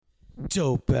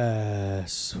Dope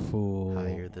ass fool.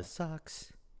 Higher the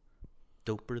socks,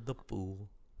 doper the fool.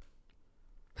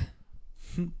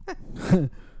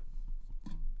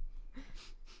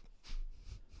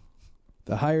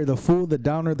 The higher the fool, the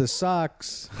downer the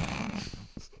socks.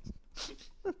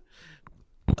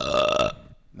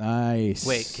 Nice.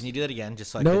 Wait, can you do that again?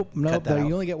 Just so I Nope, could cut that out?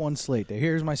 You only get one slate.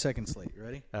 Here's my second slate. You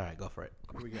ready? All right, go for it.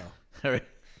 Here we go. All right,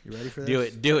 You ready for this? do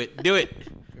it, do it, do it.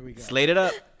 Here we go. Slate it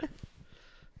up.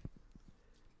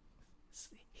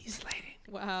 He's slating.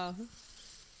 Wow.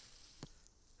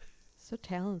 So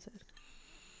talented.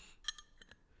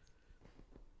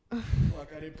 Fuck,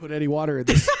 I didn't put any water in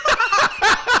this.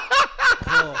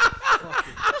 Oh,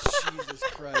 fucking Jesus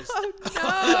Christ.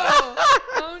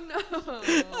 Oh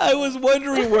no. I was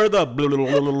wondering where the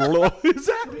is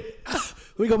at.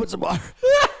 Let me go put some water.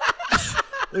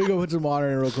 Let me go put some water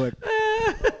in real quick.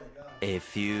 A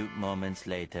few moments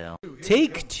later.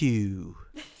 Take two.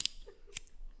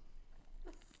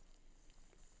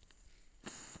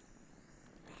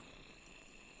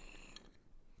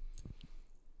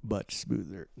 Much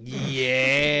smoother.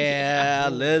 Yeah,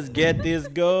 let's get this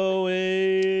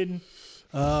going.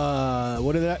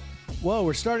 What did that? Whoa,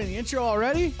 we're starting the intro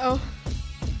already? Oh.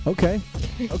 Okay.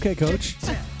 Okay, coach.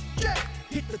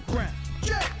 Hit the ground.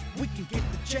 We can get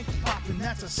the jank poppin',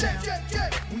 that's a sound.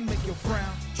 We make your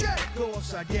frown go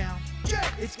upside down.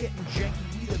 It's getting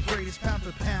janky, we the greatest pound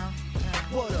for pound.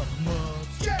 What up,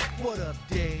 Muggs? What up,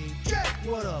 Dave?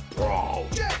 What up, Bro?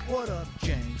 What up,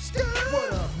 James?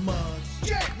 What up,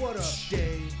 Muggs? What up,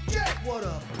 Dave? What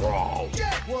up, Bro?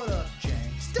 What up,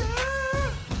 James?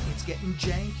 It's getting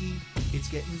janky. It's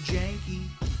getting janky.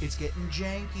 It's getting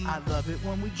janky. I love it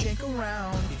when we jank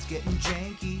around. It's getting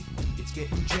janky. It's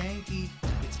getting janky.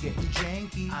 It's getting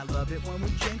janky. I love it when we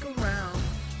jank around.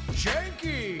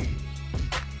 Janky.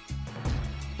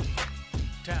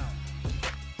 Town.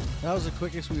 That was the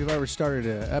quickest we've ever started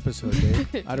an episode,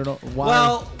 Dave. I don't know why.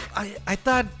 Well,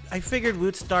 I figured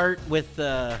we'd start with.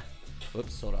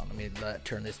 Whoops, hold on. Let me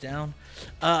turn this down.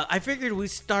 I figured we'd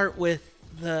start with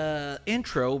the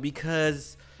intro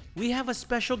because we have a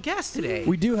special guest today.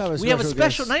 We do have a We have a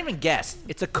special, guest. not even guest.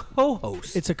 It's a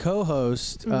co-host. It's a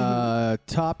co-host,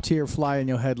 top tier fly in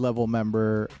your head level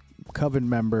member, Coven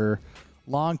member,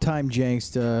 longtime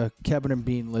Janksta, Kevin and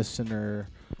Bean listener,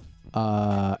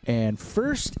 and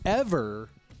first ever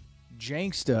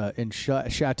Janksta in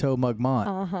Chateau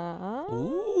Mugmont.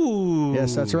 Ooh.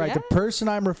 Yes, that's right. Yeah. The person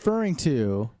I'm referring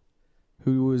to,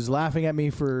 who was laughing at me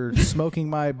for smoking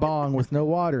my bong with no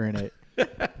water in it,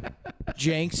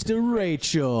 Janksta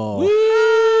Rachel.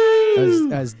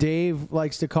 As Dave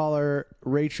likes to call her,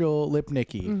 Rachel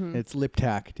Lipnicki. It's Lip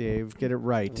Tack, Dave. Get it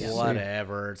right.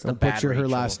 Whatever. It's the Don't bad butcher her Rachel.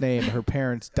 last name. Her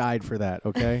parents died for that,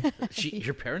 okay?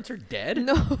 Your parents are dead?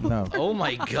 No. No. Oh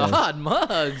my God,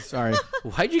 Muggs. Sorry.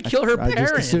 Why'd you kill her I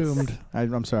parents? just assumed.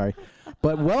 I'm sorry.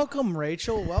 But welcome,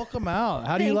 Rachel. Welcome out.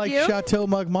 How do you Thank like you. Chateau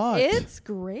Mugmont? It's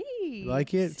great. You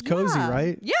like it? It's cozy, Yeah.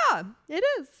 right? Yeah, it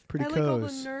is. Pretty I like all the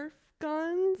cozy. Nerf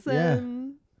guns Yeah.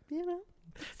 and, you know.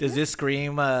 Does this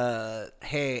scream,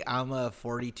 hey, I'm a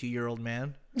 42-year-old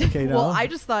man? Okay, now. Well, I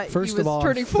just thought First he was of all,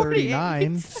 turning I'm 48.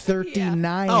 39.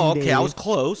 39, Oh, okay, Dave. I was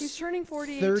close. He's turning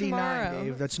 48 39, tomorrow.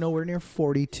 Dave. That's nowhere near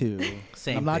 42.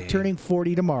 Same I'm not thing. turning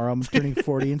 40 tomorrow. I'm turning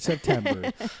 40 in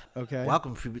September. Okay.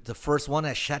 Welcome to the first one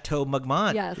at Chateau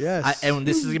Mugmont. Yes. Yes. And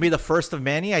this is going to be the first of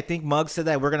many. I think Mugg said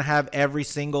that we're going to have every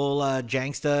single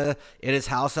Janksta at his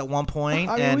house at one point.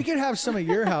 I mean, and we could have some at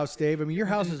your house, Dave. I mean, your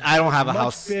house is I don't have a much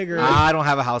house. bigger. I don't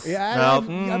have a house. Yeah,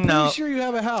 no, I'm no. pretty sure you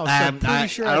have a house. I'm pretty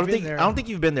sure I I've don't been think there. I don't think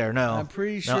you've been there. No, I'm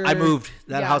pretty No, sure- I moved.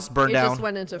 That Yeah, house burned it down. just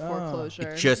went into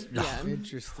foreclosure. just- yeah.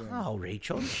 Interesting. Oh,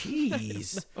 Rachel,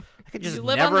 jeez. I could just You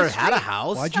live on never the had a street.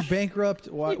 house. Why'd you bankrupt?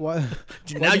 Why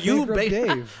now you bankrupt ba-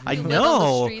 Dave? I You live on the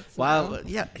know. streets Wow. now.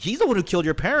 Yeah, he's the one who killed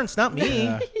your parents, not me.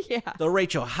 Yeah. Yeah. So,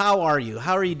 Rachel, how are you?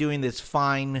 How are you doing this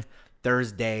fine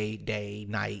Thursday day,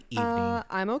 night, evening?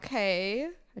 I'm okay.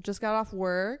 I just got off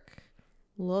work.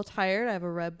 A little tired. I have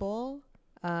a Red Bull.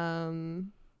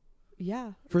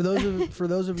 Yeah. For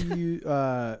those of you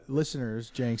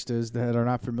listeners, Jankstas, that are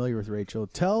not familiar with Rachel,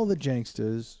 tell the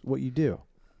Jankstas what you do.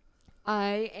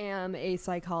 I am a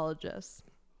psychologist.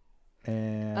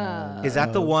 And Is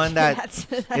that the one that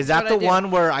That's is that what the I do.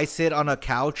 one where I sit on a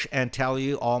couch and tell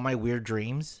you all my weird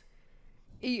dreams?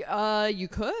 You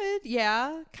could.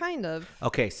 Yeah, kind of.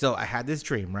 Okay, so I had this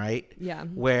dream, right? Yeah.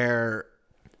 Where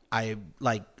I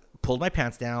like pulled my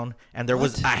pants down and there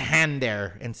was a hand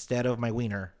there instead of my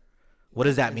wiener. What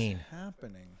does that mean?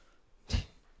 happening?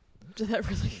 Did that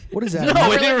really? What does that No,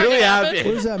 mean? it didn't really happen.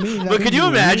 What does that mean? That But could means you you're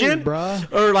imagine? weird,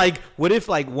 bruh? Or like, what if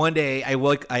like one day I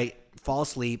fall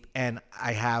asleep and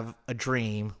I have a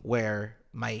dream where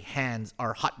my hands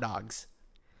are hot dogs.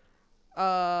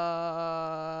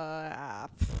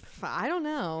 I don't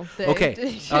know.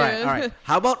 Okay. All right.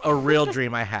 How about a real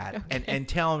dream I had? And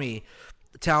tell me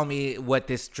what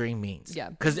this dream means. Yeah.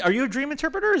 Because are you a dream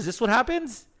interpreter? Is this what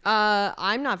happens?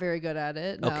 I'm not very good at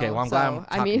it. No. Okay, well, I'm glad I'm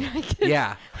I mean, I can,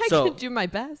 Yeah, I so- can do my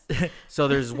best. So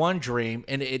there's one dream,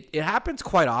 and it happens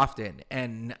quite often,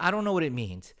 and I don't know what it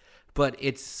means, but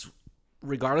it's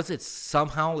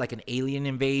somehow like an alien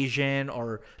invasion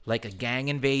or like a gang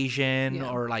invasion Yeah.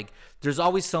 or like there's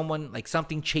always someone like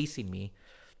something chasing me,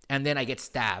 and then I get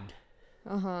stabbed.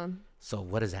 So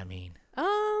what does that mean?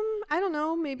 I don't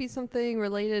know. Maybe something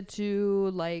related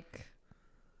to like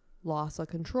loss of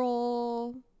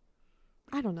control.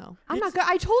 I don't know. I'm not good.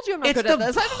 I told you I'm not It's good at the-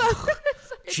 this. I don't know.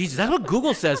 Jeez, that's what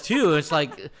Google says too. It's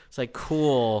like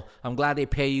cool. I'm glad they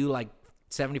pay you like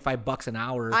 $75 an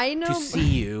hour I know. to see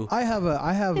you. I have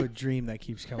a dream that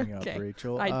keeps coming up, Okay.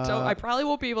 Rachel. I don't. I probably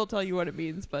won't be able to tell you what it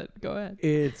means, but go ahead.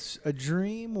 It's a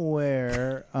dream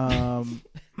where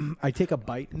I take a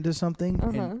bite into something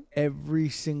and every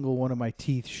single one of my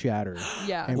teeth shatter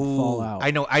Yeah. and fall Ooh, out.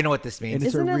 I know what this means. And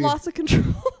it's Isn't a it loss of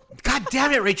control? God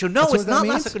damn it, Rachel. No, That's it's what that not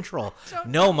loss means? of control.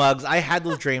 No, Muggs. I had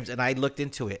those dreams and I looked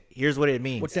into it. Here's what it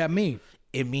means. What's that mean?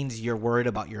 It means you're worried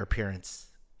about your appearance.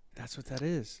 That's what that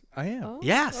is. I am. Oh,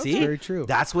 Yeah, see? Very true.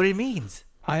 That's what it means.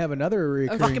 I have another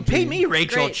recurring Fucking pay dream. me,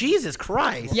 Rachel. Great. Jesus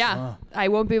Christ. Yeah. I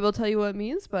won't be able to tell you what it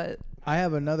means, but I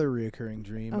have another reoccurring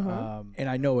dream, and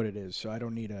I know what it is, so I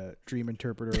don't need a dream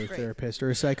interpreter or a therapist or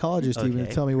a psychologist even to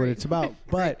Okay. tell me what it's about.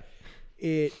 But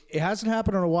it hasn't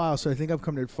happened in a while, so I think I've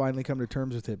finally come to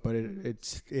terms with it. But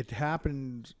it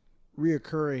happened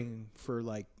reoccurring for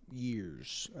like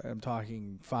years. I'm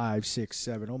talking 5, 6,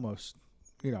 7, almost.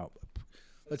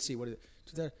 Let's see what is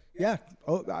it. Yeah,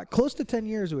 close to 10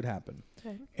 years it would happen,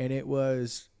 and it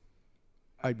was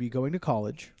I'd be going to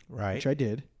college, Right. which I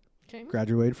did. okay.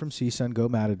 Graduated from CSUN, go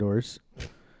Matadors.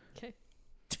 Okay.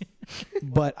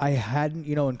 But I hadn't,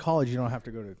 in college you don't have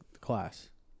to go to class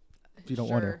if you don't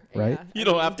want to, Sure, right? yeah. You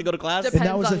don't have to go to class? Depends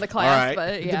that was on the- the class, Alright.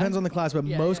 but It yeah. depends on the class, but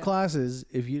Yeah, most yeah. classes,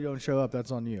 if you don't show up,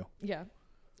 that's on you. Yeah,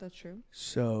 that's true.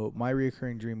 So my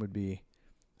reoccurring dream would be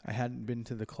I hadn't been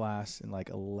to the class in like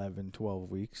 11,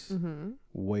 12 weeks,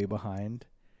 way behind,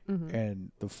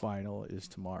 and the final is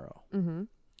tomorrow.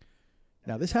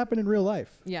 Now, this happened in real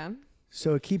life, Yeah.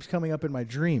 so it keeps coming up in my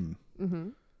dream.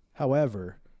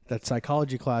 However, that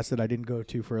psychology class that I didn't go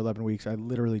to for 11 weeks, I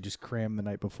literally just crammed the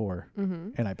night before,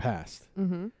 and I passed.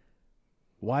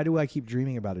 Why do I keep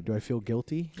dreaming about it? Do I feel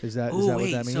guilty? Is that Oh, what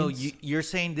wait. that means? So you're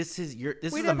saying this is Wait, a I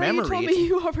thought memory. you told It's- me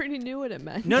you already knew what it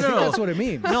meant. No, I no, think no. that's what it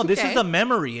means. No, this is Okay. a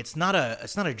memory. It's not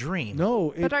a dream.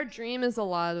 No, But our dream is a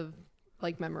lot of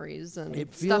like memories and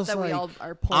It stuff feels that we like- all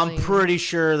are pulling. I'm pretty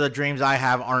sure the dreams I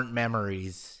have aren't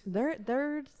memories.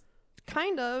 They're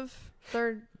kind of.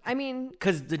 I mean,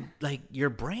 Because your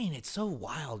brain, it's so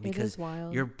wild. It Because is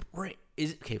wild. your brain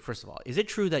is okay. First of all, is it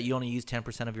true that you only use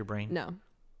 10% of your brain? no.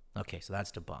 Okay, so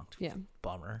that's debunked. Yeah.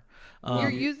 Bummer. You're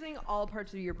using all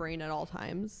parts of your brain at all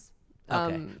times.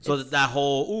 Okay. So it's- that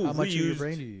whole how much of your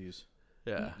brain do you use?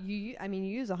 Yeah. you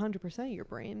use 100% of your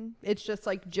brain. It's just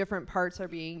like different parts are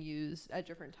being used at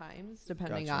different times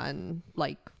depending Gotcha. on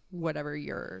like whatever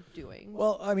you're doing.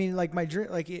 Well, I mean, like my dream,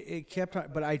 like it kept,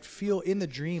 but I feel in the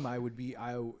dream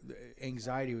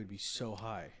anxiety would be so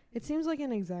high. It seems like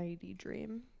an anxiety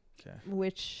dream, Okay.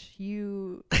 which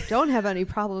you don't have any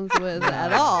problems with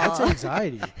at all. That's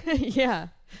anxiety. Yeah.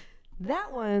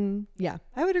 That one, yeah,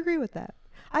 I would agree with that.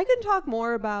 I can talk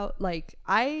more about, like,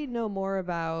 I know more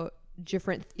about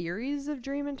different theories of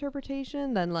dream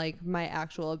interpretation than, like, my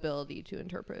actual ability to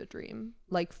interpret a dream.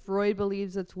 Like, Freud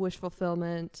believes it's wish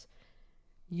fulfillment.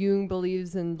 Jung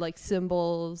believes in, like,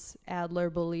 symbols. Adler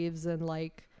believes in,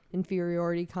 like,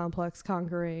 inferiority complex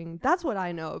conquering. That's what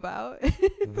I know about.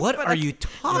 What are you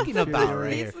talking about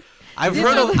right here?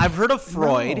 Inferiority. I've heard of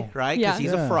Freud, No. right? Yeah. Because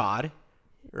he's Yeah. a fraud,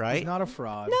 right? He's not a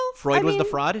fraud. No, Freud I was the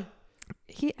mean, fraud.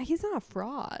 He's not a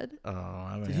fraud. Oh,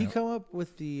 I mean, Did he come up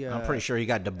with the? I'm pretty sure he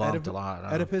got debunked a lot.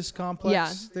 Oedipus complex Yeah.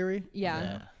 theory.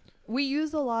 Yeah. We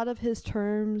use a lot of his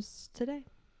terms today.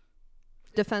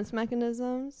 Defense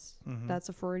mechanisms. That's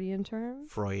a Freudian term.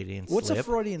 Freudian What's slip. a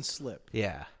Freudian slip?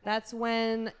 Yeah. That's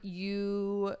when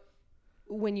you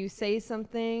say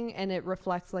something and it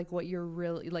reflects like what you're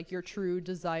really like your true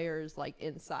desires like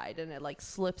inside and it like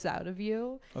slips out of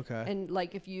you. Okay. And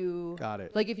like if you Got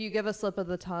it. like if you give a slip of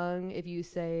the tongue, if you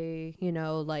say,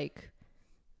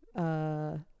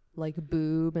 like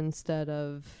boob instead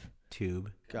of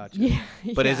tube. Gotcha. Yeah.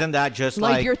 But yeah. isn't that just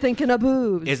like like you're thinking of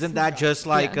boobs? isn't that just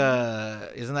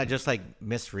like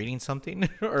misreading something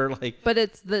or like But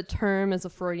it's the term is a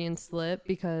Freudian slip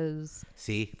because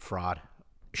see fraud?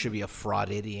 It should be a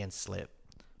Freudian slip.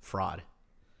 Fraud.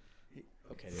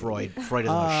 Okay. Freud doesn't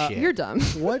know shit. you're dumb.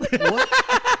 What's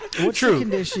True. the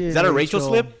condition? Is that a Rachel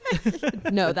slip?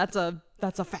 No, that's a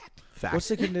fact. Fact. What's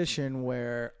the condition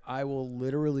where I will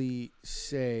literally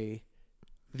say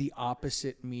the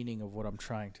opposite meaning of what I'm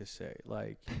trying to say?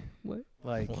 Like What?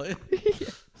 like What?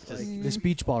 this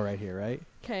beach ball right here, right?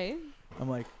 Okay. I'm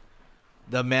like,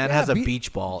 The man Yeah, has a be-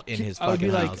 beach ball in his I would fucking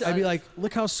be house. like, I'd be like,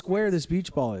 look how square this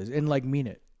beach ball is, and like mean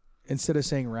it instead of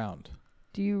saying round.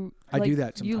 Do you? I do like,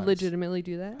 that You sometimes. legitimately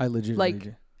do that? I legitimately like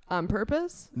do. on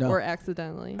purpose No. or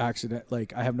accidentally? Accident,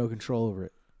 like I have no control over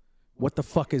it. What the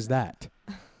fuck is that?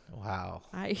 wow.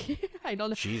 I don't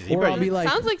know. Jeez, Or I'll It be like,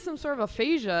 sounds like some sort of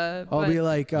aphasia. I'll but be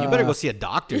like, you better go see a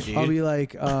doctor, dude. I'll be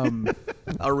like,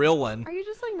 A real one. Are you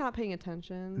just like not paying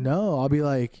attention? no, I'll be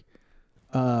like,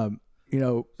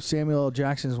 Samuel L.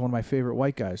 Jackson is one of my favorite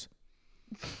white guys.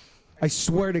 I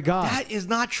swear to God. That is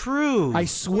not true. I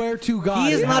swear to God.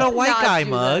 he is it not a happened. white Not guy, do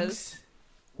Muggs. this.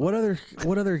 What other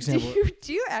Do example?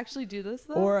 you actually do this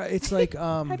though? Or it's like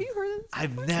have you heard of this?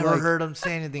 I've never Like- heard him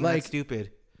say anything like- that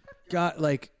stupid. got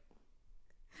like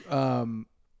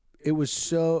it was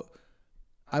so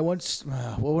I once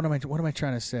what am I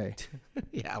trying to say?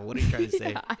 Yeah, what are you trying to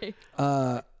say?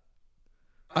 Yeah,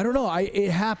 I don't know.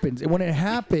 It happens. And when it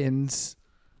happens,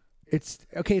 it's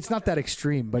okay, it's not that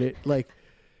extreme, but it like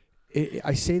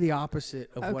I say the opposite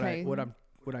of Okay. what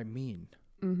I mean.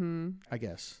 I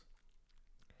guess.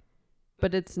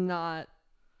 but it's not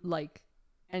like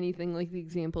anything like the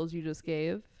examples you just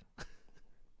gave.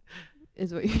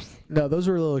 Is what you're saying? No, those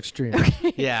were a little extreme.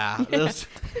 Yeah. those-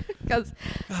 Because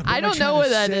God, I am don't know trying what to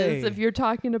that is. say? If you're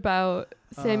talking about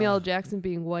Samuel L. Jackson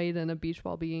being white and a beach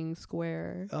ball being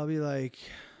square. I'll be like,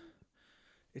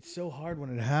 it's so hard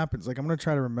when it happens. Like I'm gonna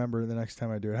try to remember the next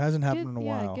time I do it. It hasn't happened in a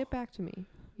while. Get back to me.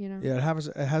 You know. Yeah, it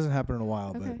hasn't happened in a while,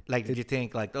 Okay. but like, did you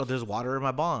think like, oh, there's water in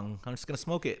my bong? I'm just gonna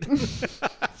smoke it.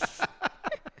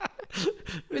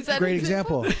 Is that great an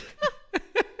example.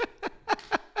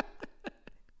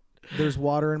 There's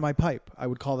water in my pipe. I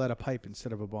would call that a pipe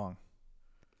instead of a bong.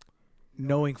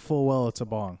 Knowing full well it's a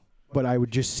bong. But I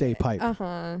would just say pipe.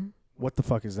 Uh-huh. What the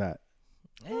fuck is that?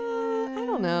 I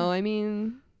don't know. I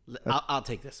mean, I'll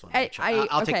take this one. Rachel.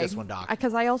 I'll take this one, Doc.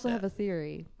 Because I also have a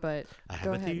theory, but I have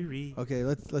go a ahead. theory. Okay,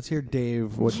 let's hear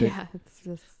Dave. What Dave? Yeah,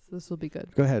 this will be good.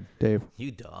 Go ahead, Dave.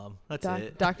 You dumb. That's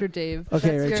it. Dr. Dave.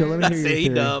 Okay, that's Rachel, your- let me hear Say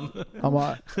your theory. dumb.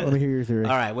 Let me hear your theory.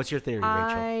 All right, what's your theory, Rachel?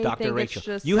 I Dr. think it's Rachel.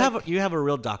 just You like- have a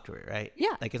real doctorate, right?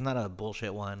 Yeah. Like it's not a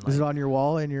bullshit one. Is it Like, on your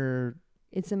wall in your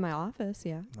It's in my office,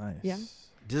 yeah. nice? Yeah.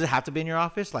 does it have to be in your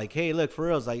office? Like, hey, look, for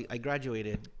reals, I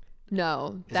graduated.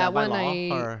 No, Is that by one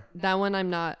law, or- that one I'm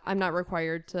not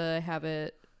required to have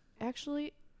it.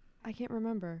 Actually, I can't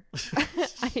remember.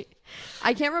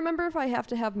 I can't remember if I have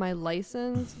to have my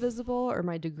license visible or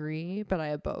my degree, but I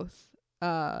have both.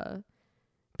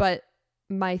 But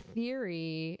my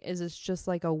theory is it's just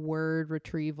like a word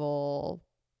retrieval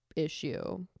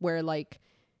issue where like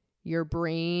your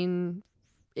brain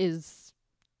is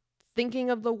thinking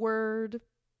of the word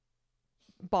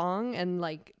bong and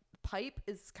like pipe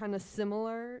is kind of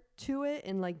similar to it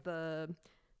in like the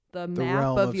The map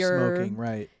realm of of your smoking,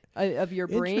 right? of your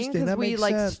brain Interesting, because that we makes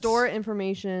like sense. store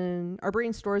information. Our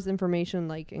brain stores information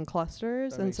like in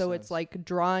clusters, That and makes so sense. it's like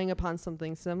drawing upon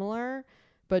something similar,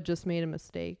 but just made a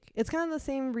mistake. It's kind of the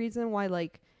same reason why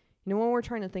like when we're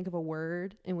trying to think of a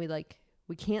word and we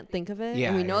can't think of it, Yeah,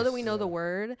 and we know that yes, we know the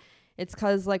word. It's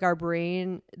because like our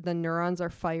brain, the neurons are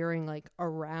firing like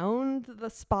around the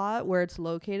spot where it's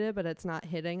located, but it's not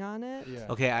hitting on it. Yeah.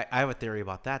 Okay, I have a theory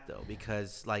about that though,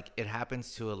 because like it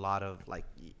happens to a lot of like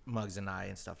Muggs and I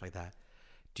and stuff like that.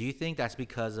 Do you think that's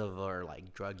because of our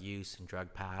like drug use and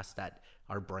drug past that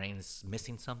our brain's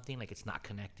missing something, like it's not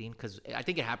connecting? Because I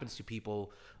think it happens to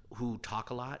people who talk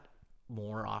a lot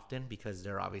more often because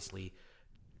they're obviously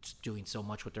just doing so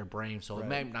much with their brain. So it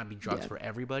might not be drugs Yeah. for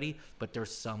everybody, but there's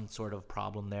some sort of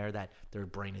problem there that their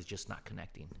brain is just not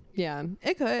connecting. Yeah,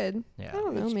 it could. Yeah. I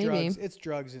don't know, It's maybe. drugs. It's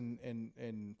drugs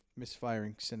and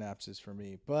misfiring synapses for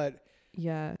me. But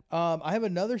Yeah. I have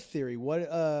another theory. What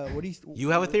do You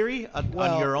have a theory on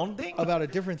well, your own thing? about a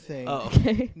different thing? Oh.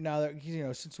 Okay. Now that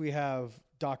since we have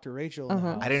Dr. Rachel in the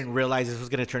house, I didn't realize this was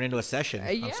going to turn into a session.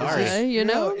 I'm yeah. sorry. You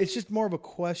know? it's just more of a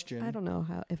question. I don't know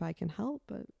if I can help,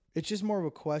 but It's just more of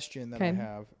a question that I Okay.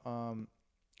 have.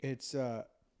 It's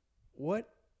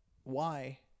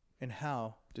why And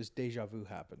how does deja vu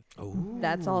happen?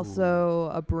 That's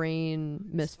also a brain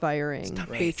misfiring,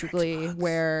 basically,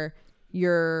 where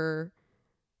you're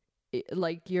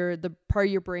the part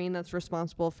of your brain that's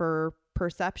responsible for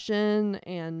perception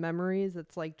and memories.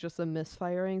 It's like just a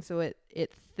misfiring, so it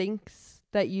thinks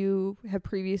that you have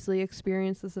previously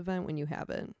experienced this event when you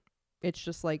haven't. It's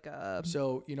just like a.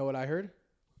 So you know what I heard?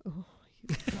 Oh.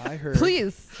 I heard.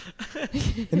 Please.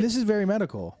 And this is very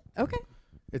medical. Okay.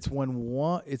 It's when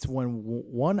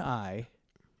one eye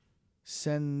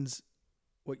sends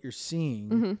what you're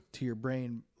seeing to your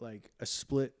brain like a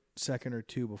split second or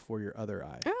two before your other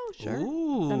eye. Oh, sure.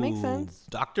 Ooh, That makes sense.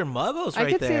 Dr. Muggles I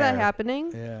right could there. see that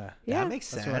happening. Yeah. Yeah. That makes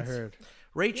sense. That's what I heard.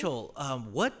 Rachel,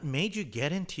 what made you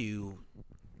get into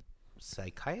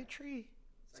psychiatry?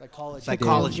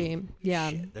 Psychology. Yeah.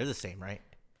 Shit, they're the same, right?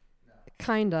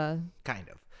 Kinda. Kind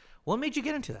of. What made you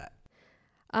get into that?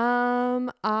 I'm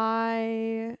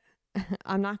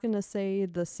not gonna say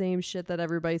the same shit that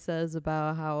everybody says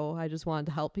about how I just wanted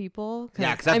to help people.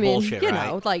 Yeah, because that's bullshit, you right?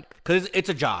 know, like Because it's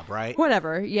a job, right?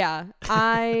 whatever. Yeah,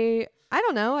 I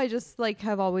don't know. I just like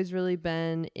have always really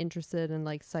been interested in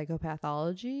like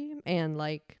psychopathology and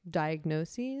like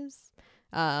diagnoses,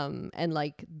 and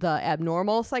like the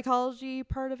abnormal psychology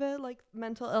part of it, like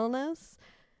mental illness.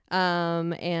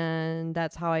 And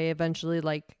that's how I eventually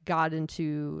like got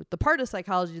into the part of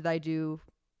psychology that I do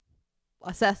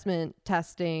assessment,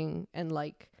 testing, and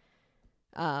like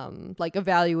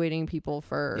evaluating people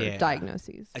for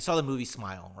diagnoses. I saw the movie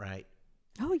Smile, right?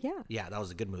 Oh yeah. Yeah, that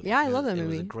was a good movie. Yeah, I love that It movie.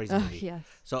 was a great movie. Yes.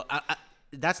 So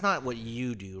that's not what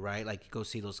you do, right? Like you go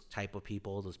see those type of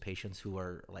people, those patients who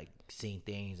are like seeing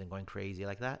things and going crazy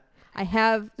like that. I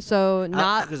have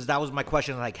not because that was my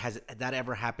question. Like, has that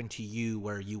ever happened to you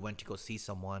where you went to go see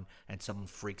someone and someone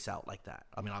freaks out like that?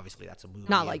 I mean, obviously that's a movie.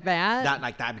 Not like that. Not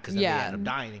like that because then they Yeah. end up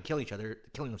dying and killing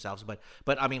themselves. But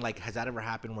I mean, like, has that ever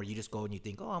happened where you just go and you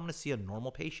think, oh, I'm gonna see a normal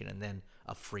patient, and then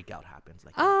a freak out happens?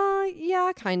 Like,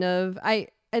 yeah, kind of.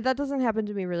 That doesn't happen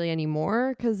to me really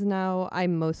anymore because now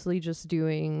I'm mostly just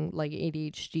doing like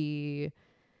ADHD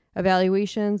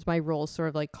evaluations. My role's sort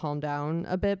of like calmed down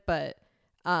a bit, but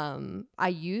I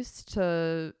used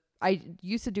to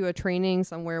do a training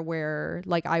somewhere where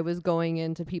like I was going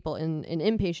into people in an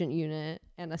inpatient unit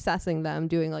and assessing them,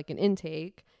 doing like an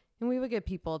intake, and we would get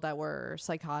people that were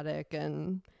psychotic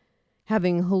and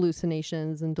having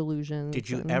hallucinations and delusions. did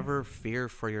you ever fear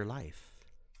for your life?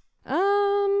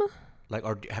 Like,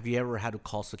 or have you ever had to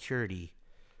call security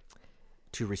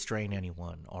to restrain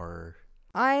anyone? Or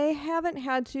I haven't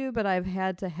had to, but I've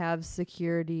had to have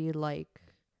security like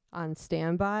on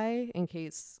standby in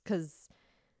case, because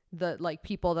the like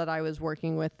people that I was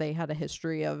working with, they had a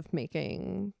history of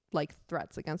making like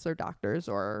threats against their doctors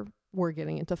or were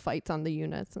getting into fights on the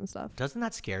units and stuff. doesn't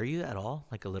that scare you at all?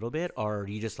 Like a little bit? Or are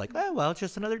you just like, oh, well, it's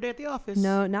just another day at the office?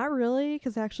 No, not really,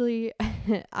 because actually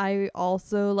I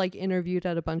also like interviewed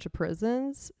at a bunch of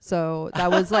prisons, so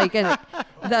that was like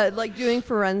doing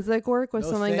forensic work was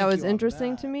No, something that thank was you on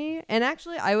interesting that. to me. And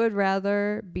actually I would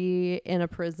rather be in a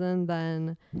prison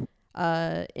than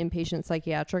inpatient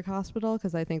psychiatric hospital,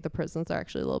 because I think the prisons are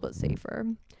actually a little bit safer.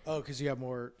 Oh, because you have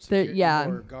more,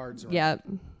 more guards around. Yeah,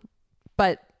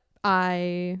 but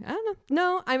I don't know.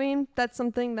 No, I mean that's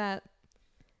something that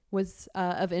was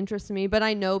of interest to me. But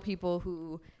I know people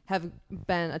who have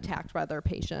been attacked by their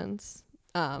patients,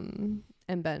 and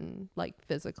been like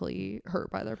physically hurt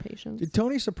by their patients. Did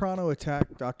Tony Soprano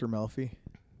attack Dr. Melfi?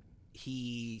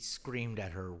 He screamed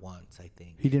at her once, I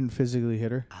think. He didn't physically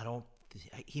hit her?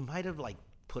 He might have like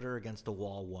put her against the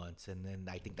wall once, and then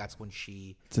I think that's when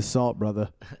she. It's assault, brother.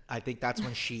 I think that's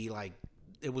when she like.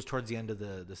 It was towards the end of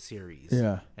the series.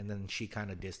 Yeah. And then she kind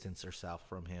of distanced herself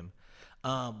from him.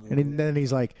 And then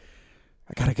he's like,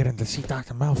 I got to get him to see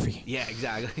Dr. Melfi. Yeah,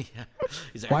 exactly. Yeah.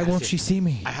 He's like, Why won't she see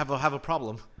me? I have a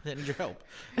problem. I need your help.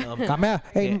 Come here.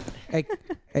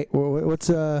 Hey, what's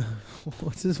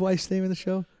his wife's name in the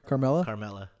show? Carmela?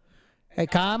 Carmela. Hey,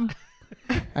 Carm.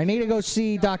 I need to go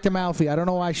see Dr. Melfi. I don't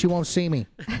know why she won't see me.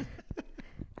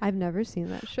 I've never seen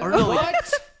that show. Or no,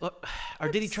 what? Or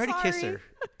did he try to kiss Sorry. her?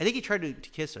 I think he tried to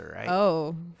kiss her, right?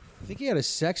 Oh, I think he had a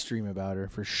sex dream about her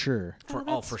for sure.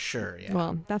 For sure. Yeah.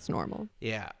 well, that's normal.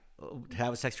 Yeah. To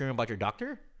have a sex dream about your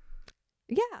doctor?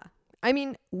 Yeah. I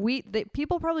mean,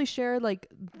 people probably share like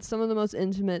some of the most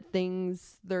intimate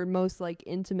things, their most like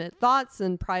intimate thoughts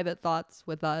and private thoughts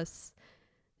with us.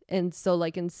 And so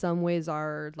like in some ways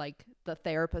our like the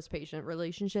therapist patient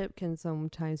relationship can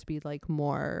sometimes be like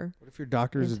more. What if your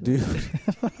doctor is a dude?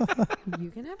 You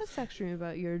can have a sex dream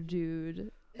about your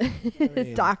dude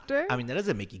mean- doctor. I mean, that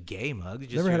doesn't make you gay, Mug.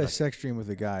 Never had a sex dream with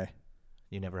a guy.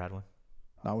 You never had one?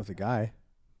 Not with a guy.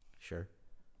 Sure.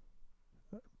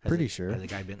 Pretty sure. Has the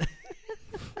guy been?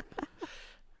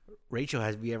 Rachel,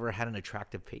 have you ever had an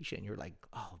attractive patient? You're like,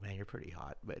 oh man, you're pretty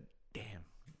hot, but damn,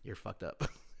 you're fucked up.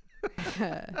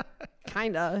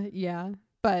 Kinda, yeah.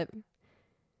 But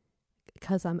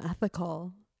because I'm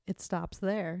ethical, it stops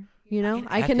there. You know,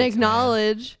 I can ethics, man.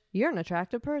 acknowledge you're an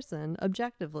attractive person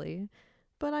objectively,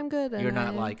 but I'm good. You're and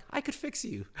not like, I could fix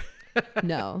you.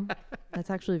 No, that's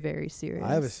actually very serious.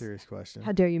 I have a serious question.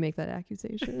 How dare you make that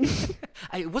accusation?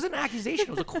 It wasn't an accusation. It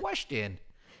was a question.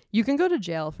 You can go to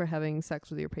jail for having sex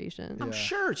with your patient I'm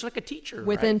sure it's like a teacher.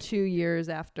 within right? 2 years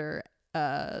after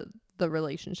the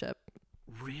relationship.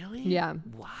 Really? Yeah.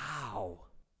 Wow.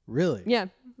 Really? Yeah.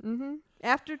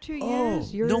 After 2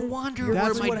 years, you're No wonder where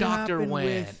That's my what doctor happened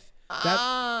went.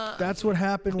 That's what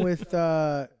happened with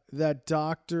that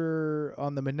doctor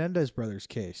on the Menendez brothers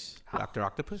case. Dr.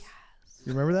 Octopus?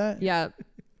 You remember that? Yeah.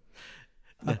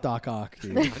 Not Doc Ock,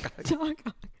 dude.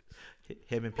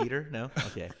 Him and Peter? No?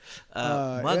 Okay.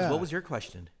 Muggs, yeah. what was your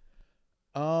question?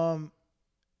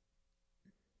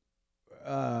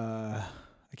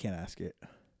 I can't ask it.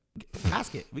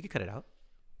 Ask it. We could cut it out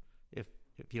if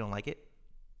you don't like it.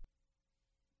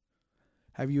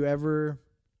 Have you ever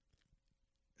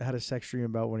had a sex dream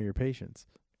about one of your patients?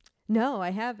 No,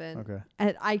 I haven't. Okay.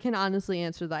 And I can honestly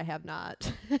answer that I have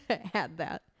not had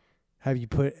that. Have you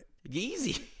put?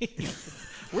 Easy.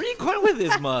 Where are you going with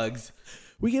this, Muggs?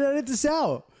 We can edit this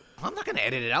out. I'm not going to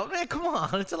edit it out, man. Come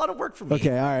on. It's a lot of work for me.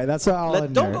 Okay, all right. That's what I'll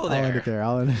end don't there. go I'll end there. it there.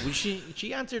 I'll end it. Well,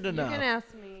 she answered You enough. can ask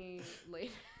me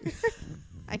later.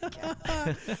 I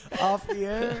guess. Off the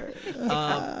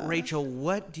air. Rachel,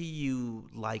 what do you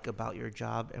like about your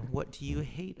job and what do you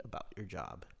hate about your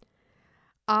job?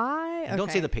 And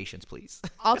don't say the patients, please.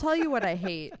 I'll tell you what I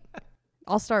hate.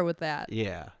 I'll start with that.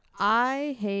 Yeah.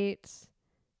 I hate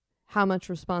how much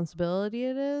responsibility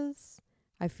it is.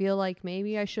 I feel like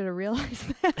maybe I should have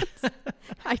realized that.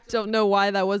 I don't know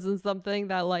why that wasn't something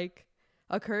that like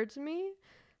occurred to me.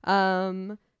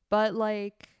 But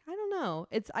like, I don't know.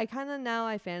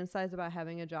 I fantasize about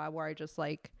having a job where I just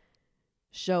like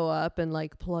show up and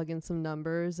like plug in some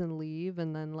numbers and leave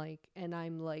and then like, and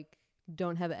I'm like,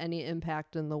 don't have any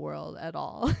impact in the world at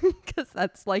all. Because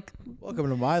that's like, Welcome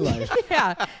to my life.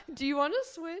 yeah. Do you want to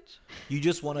switch? You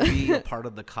just want to be a part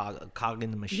of the cog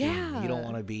in the machine. Yeah. You don't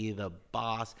want to be the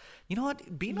boss. You know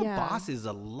what? Being a Yeah. boss is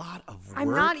a lot of work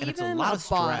I'm not and even it's a lot of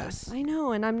stress. boss. I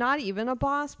know, and I'm not even a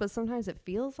boss, but sometimes it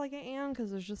feels like I am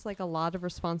because there's just like a lot of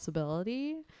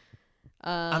responsibility.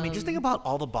 I mean, just think about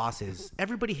all the bosses.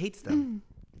 Everybody hates them,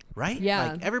 right?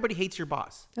 Yeah. Like everybody hates your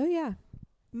boss. Oh yeah,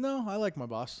 No, I like my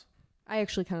boss. I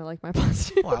actually kind of like my boss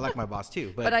too. Well, I like my boss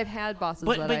too, but I've had bosses.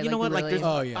 but that I, you know what? Like, really, there's,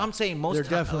 Oh, yeah. I'm saying most They're ti-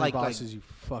 definitely like bosses you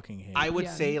fucking hate. I would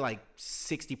Yeah. say like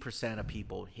 60% of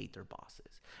people hate their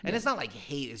bosses. And it's not like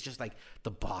hate, it's just like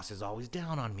the boss is always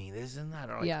down on me, this and that.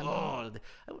 Or like, Yeah.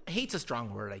 hate's a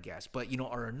strong word, I guess, but you know,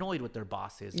 are annoyed with their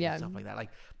bosses Yeah. and stuff like that. Like,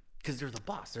 because they're the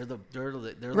boss. They're the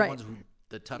Right. ones who,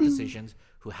 the tough decisions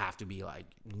who have to be like,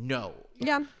 no.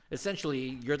 yeah,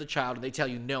 Essentially, you're the child and they tell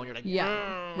you no, and you're like,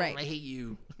 Yeah. Right. I hate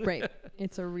you. right.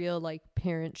 It's a real like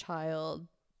parent-child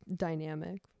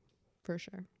dynamic, for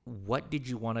sure. What did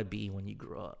you want to be when you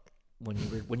grew up?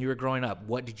 When you were growing up,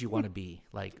 what did you want to be?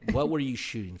 Like, what were you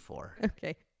shooting for?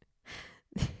 Okay.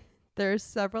 There's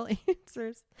several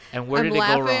answers. And where did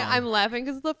laughing, it go wrong? I'm laughing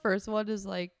because the first one is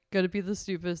like gonna be the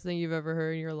stupidest thing you've ever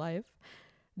heard in your life.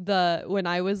 When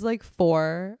I was like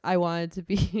 4, I wanted to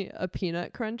be a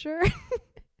peanut cruncher.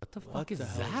 What the fuck is the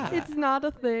hell is that? It's not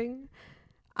a thing.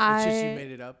 It's just you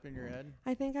made it up in your head.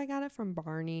 I think I got it from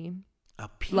Barney. A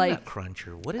peanut like,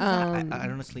 cruncher. What is that? I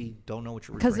honestly don't know what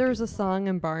you're Because referring there was to. a song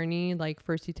in Barney, like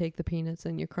first you take the peanuts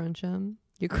and you crunch them.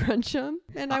 You crunch them,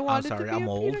 and I wanted sorry, to be I'm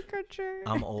a old. peanut cruncher.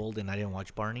 I'm old and I didn't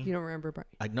watch Barney. You don't remember Barney?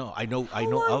 I know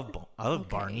of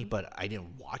Barney, but I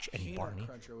didn't watch any Barney.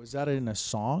 Cruncher. Was that in a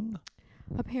song?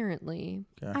 Apparently,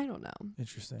 Okay. I don't know.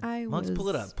 Interesting. Let's pull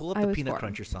it up. Pull up I the was Peanut 4.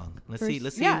 Cruncher song. Let's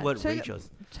First- see yeah, what check- Rachel's.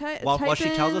 Ty- While type she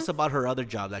tells in us about her other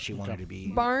job that she wanted to be.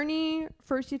 Barney,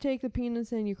 first you take the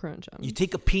peanuts and you crunch them. You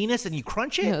take a penis and you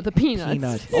crunch it? No, the peanuts.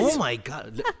 Peanuts. Oh my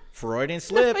god. Freudian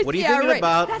slip. What are you Yeah, thinking right.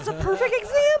 about? That's a perfect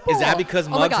example. Is that because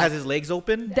Oh my Muggs God. has his legs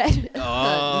open? That,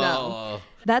 Oh. no.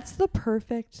 That's the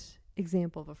perfect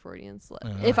example of a Freudian slip.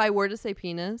 If I were to say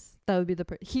penis, that would be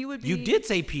he would be. You did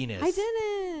say penis. I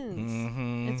didn't.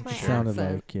 Mhm. It's my Sounded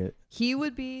accent. like it. He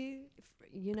would be,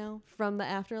 from the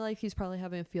afterlife. He's probably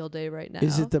having a field day right now.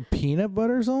 Is it the peanut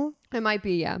butter song? It might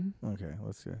be, yeah. Okay,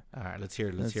 let's see. All right, let's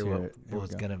hear. Let's hear hear what it. Here we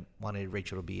was go. gonna wanted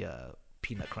Rachel to be a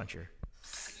peanut cruncher. You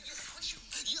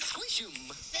squish 'em.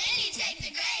 Then you take the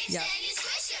grapes Yep. and you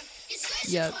squish 'em. You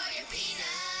squish Yep. 'em for your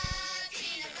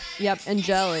peanut butter. Yep, and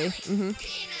jelly. Peanut, peanut,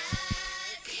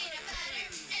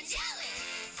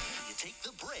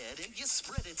 then you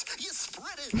spread it. You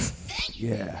spread it.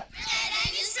 Yeah.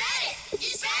 And you said it. You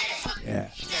said it. Yeah.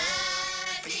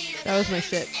 That was my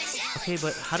shit. Okay,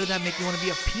 but how did that make you want to be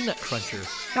a peanut cruncher?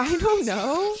 I don't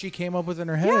know. She came up with in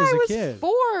her head Yeah, as I a was kid.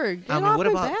 4. Get I mean, off what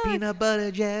my about back. peanut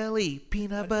butter jelly?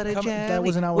 Peanut butter Come- jelly. that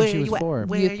wasn't out when she Where was you at? 4.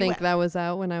 Where You you think at? that was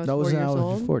out when I was That 4 wasn't years out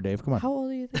old? before, Dave. Come on. How old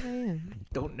do you think I am?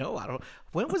 Don't know. I don't.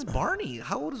 When was Barney?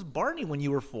 How old was Barney when you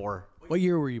were 4? What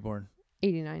year were you born?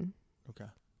 89. Okay.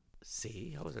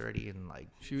 See, I was already in like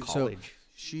She college.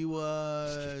 she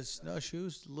was she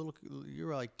was a little. You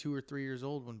were like 2 or 3 years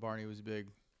old when Barney was big.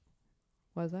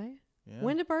 Was I? Yeah.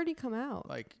 When did Barney come out?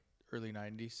 Like early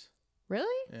 90s.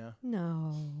 Really? Yeah.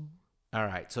 No. All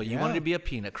right, so you Yeah. wanted to be a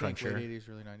peanut I think cruncher. late 80s,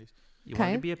 early 90s. You wanted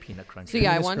Okay. to be a peanut cruncher. So yeah,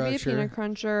 I Penis wanted to be a cruncher. peanut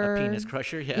cruncher. A penis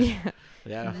crusher. Yeah. Yeah.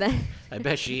 Yeah. Then- I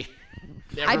bet she.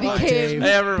 I Never mind. became-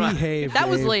 Never mind. Behave, that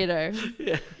was Dave. later.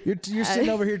 You're sitting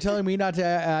over here telling me not to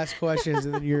ask questions,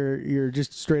 and then you're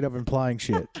just straight up implying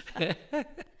shit.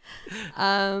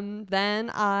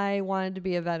 Then I wanted to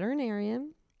be a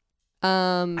veterinarian.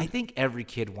 I think every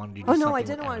kid wanted to do Oh something no, I with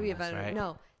didn't want to be a animals, veterinarian.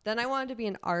 right? No. Then I wanted to be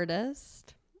an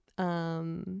artist.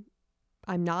 I'm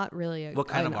not really a What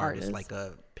kind an of artist? Like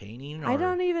a painting? Or? I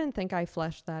don't even think I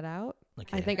fleshed that out.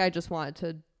 Okay. I think I just wanted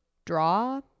to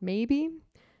draw, maybe.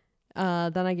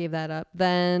 Then I gave that up.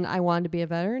 Then I wanted to be a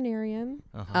veterinarian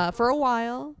for a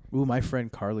while. Ooh, my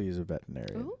friend Carly is a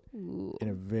veterinarian Ooh. in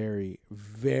a very,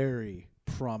 very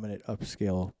prominent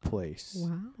upscale place.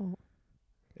 Wow.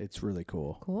 It's really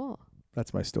cool. Cool.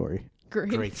 That's my story. Great.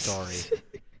 Great story.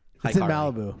 It's in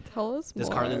Malibu. Tell us Does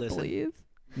more, Carly listen? please.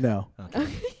 No, Okay.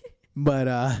 but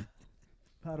I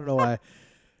don't know why.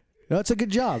 No, it's a good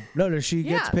job. No, she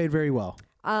gets Yeah. paid very well.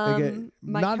 They get-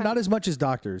 my not kind- not as much as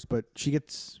doctors, but she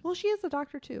gets. Well, she is a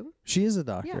doctor too. She is a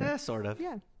doctor. Yeah, sort of.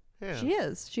 Yeah. Yeah. She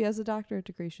is. She has a doctorate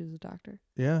degree. She's a doctor.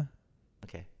 Yeah.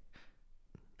 Okay.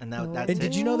 And that's And it.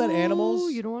 did you know that animals, Oh,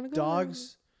 you don't want to go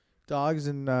dogs,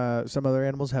 and some other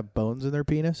animals have bones in their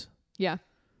penis? Yeah.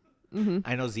 Mm-hmm.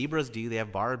 I know zebras do. They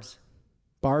have barbs.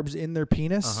 Barbs in their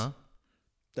penis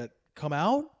that come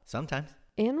out? Sometimes.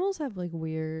 Animals have like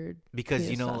weird. Because,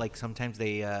 penis stuff. like sometimes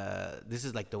they, this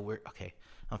is like the weird, okay,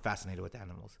 I'm fascinated with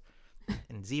animals.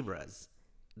 In zebras,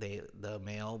 the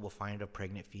male will find a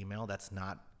pregnant female that's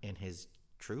not in his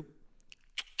troop.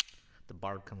 The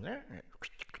barb comes there.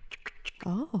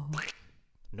 Oh,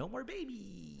 No more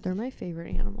baby. they're my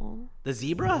favorite animal. The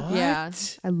zebra? Yeah,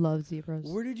 I love zebras.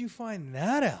 Where did you find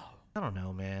that out? I don't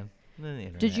know, man. The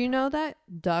internet. Did you know that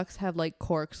ducks have like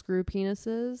corkscrew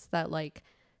penises that like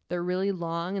they're really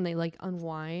long and they like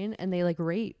unwind and they like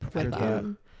rape with heard that.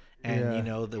 them? And Yeah. you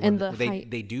know, And the they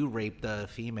height- they do rape the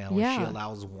female. And she Yeah.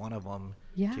 allows one of them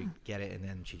Yeah. to get it, and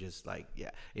then she just like, yeah.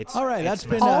 It's All right, it's that's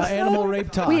been messed up. Also- animal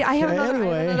rape talk. Wait, I have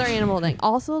Anyway. another animal thing.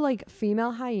 Also, like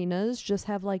female hyenas just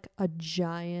have like a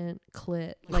giant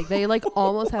clit. Like they like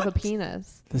almost have a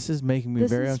penis. This is making me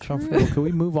This very is uncomfortable. true. Can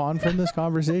we move on from this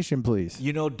conversation, please?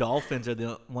 You know, dolphins are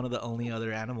one of the only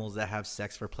other animals that have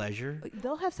sex for pleasure,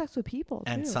 They'll have sex with people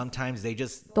and too. sometimes they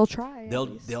just They'll try. at they'll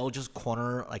least. they'll just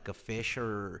corner like a fish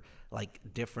or like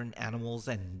different animals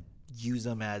and use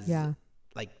them as Yeah.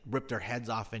 like rip their heads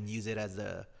off and use it as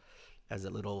a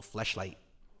little fleshlight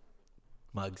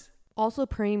mugs. Also,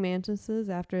 praying mantises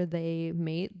after they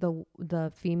mate,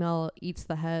 the female eats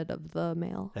the head of the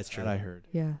male. That's true. That I heard.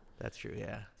 Yeah. That's true.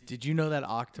 Yeah. Did you know that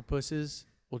octopuses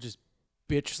will just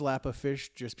bitch slap a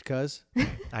fish just because?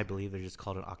 I believe they're just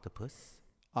called an octopus.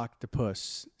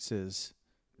 Octopuses.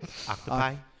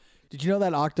 Octopi. Did you know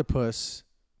that octopus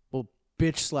will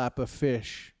bitch slap a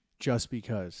fish just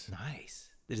because? Nice.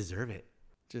 They deserve it.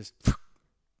 Just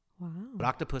Wow. But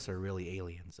octopus are really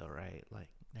aliens, though, right? Like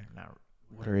they're not.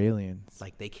 what are aliens?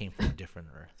 Like they came from a different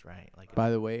Earth, right? Like By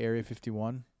the way, Area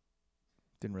 51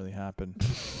 didn't really happen.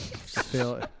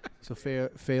 Failed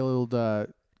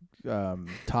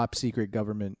top secret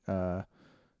government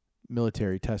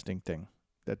military testing thing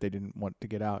that they didn't want to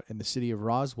get out in the city of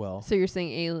Roswell. So you're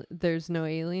saying there's no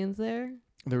aliens there?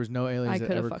 There was no aliens I that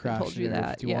could've ever fucking crashed told in you Area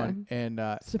that, 51. And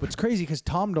what's crazy because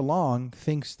Tom DeLonge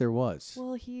thinks there was.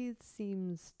 Well, he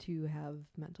seems to have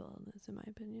mental illness, in my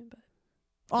opinion. But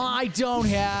I don't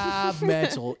have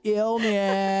mental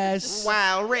illness.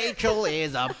 wow, Rachel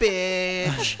is a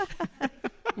bitch.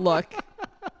 look,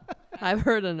 I've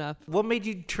heard enough. What made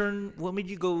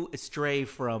you go astray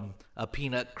from a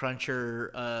peanut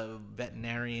cruncher,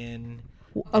 veterinarian?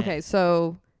 Okay,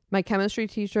 so my chemistry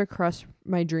teacher crushed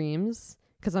my dreams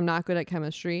because I'm not good at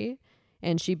chemistry.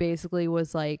 And she basically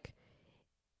was like,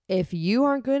 if you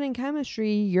aren't good in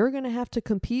chemistry, you're going to have to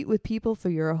compete with people for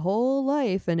your whole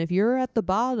life. And if you're at the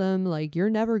bottom, like, you're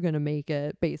never going to make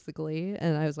it, basically.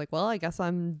 And I was like, well, I guess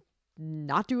I'm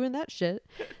not doing that shit.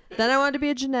 Then I wanted to be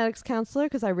a genetics counselor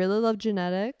because I really love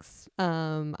genetics.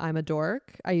 I'm a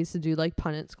dork. I used to do like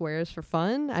Punnett squares for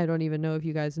fun. I don't even know if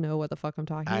you guys know what the fuck I'm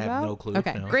talking I about. have no clue.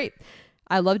 Okay, No. great.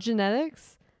 I love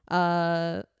genetics.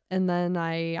 And then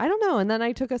I don't know. And then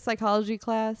I took a psychology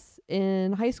class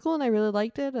in high school and I really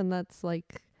liked it. And that's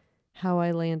like how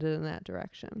I landed in that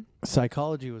direction.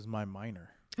 Psychology was my minor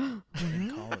in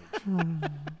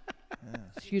college.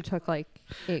 So you took like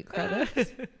 8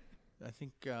 credits. I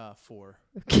think 4.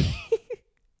 Okay.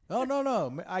 Oh,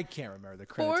 no. I can't remember the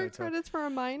credits I 4 took. credits for a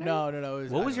minor? No.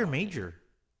 What was your major?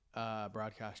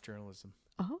 Broadcast journalism.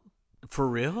 Oh. For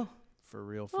real? For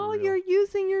real. Oh, you're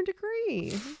using your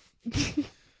degree.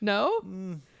 No?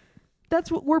 Mm, That's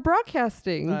what we're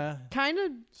broadcasting. Kind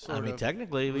of. I mean,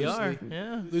 technically we are.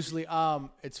 Yeah. Loosely.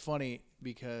 It's funny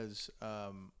because,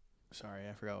 sorry,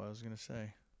 I forgot what I was going to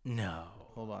say. No.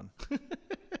 Hold on.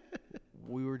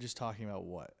 We were just talking about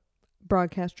what?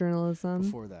 Broadcast journalism.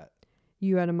 Before that.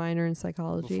 You had a minor in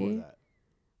psychology. Before that.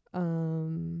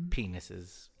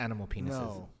 Penises. Animal penises.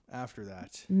 No, after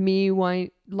that. Me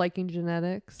liking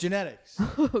genetics. Genetics.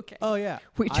 Okay. Oh, yeah.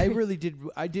 We I tra- really did.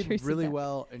 I did traced it really back.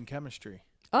 well in chemistry.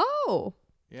 Oh,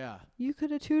 Yeah. you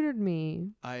could have tutored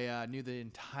me. I knew the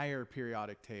entire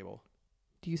periodic table.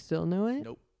 Do you still know it?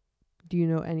 Nope. Do you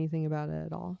know anything about it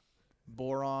at all?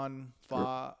 Boron, What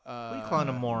are you calling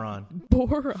a moron?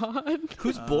 Boron.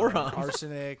 Who's boron?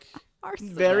 arsenic.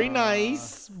 Arsenic. Very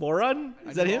nice. Boron?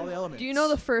 I Is that knew him? all the elements. Do you know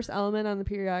the first element on the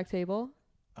periodic table?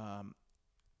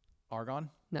 Argon?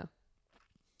 No.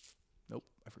 Nope,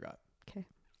 I forgot.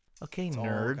 Okay, all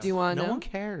nerds. Do you wanna No know? one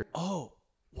cares. Oh,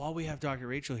 while we have Dr.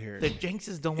 Rachel here, The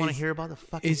Jenkses don't want to Is- hear about the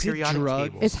fucking is it periodic drugs?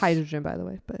 tables. It's hydrogen, by the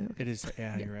way. But okay. it is.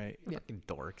 Yeah, you're right. Fucking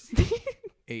dorks.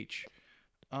 H.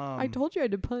 I told you I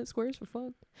did Punnett squares for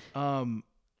fun.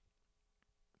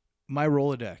 My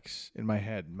Rolodex in my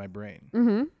head, my brain,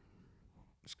 Mm-hmm.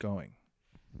 is going.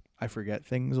 I forget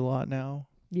things a lot now.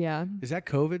 Yeah. Is that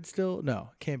COVID still? No,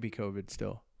 it can't be COVID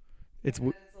still. It's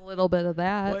It's a little bit of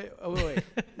that. wait.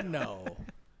 No.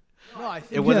 No, I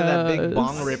think It wasn't that big Yes.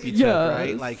 bong rip you took, Yes.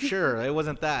 right? Like, sure, it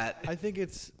wasn't that. I think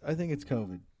it's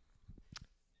COVID.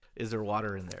 Is there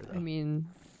water in there, though? I mean,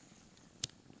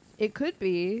 it could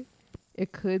be.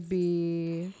 It could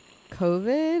be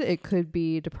COVID. It could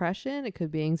be depression. It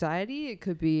could be anxiety. It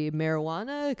could be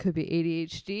marijuana. It could be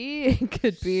ADHD. It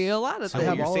could be a lot of so I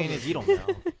what have things. you're all saying of is you don't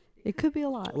know. It could be a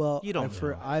lot. Well, You don't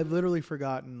know. I've literally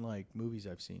forgotten like movies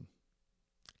I've seen.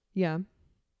 Yeah.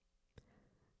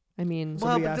 I mean,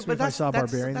 Somebody asked me if I saw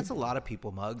Barbarian. That's a lot of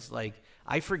people, Mugs. Like,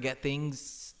 I forget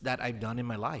things that I've done in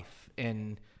my life.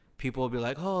 And people will be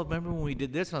like, oh, remember when we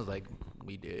did this? And I was like,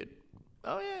 we did.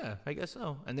 Oh, yeah, I guess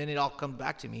so. And then it all comes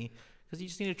back to me because you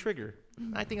just need a trigger.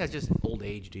 I think that's just old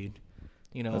age, dude.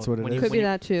 You know, That's what it when is. you, could when be you,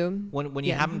 that too. when you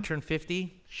Yeah. haven't turned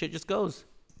 50, shit just goes.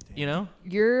 You know?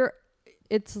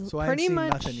 It's So I pretty ain't seen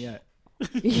much nothing yet.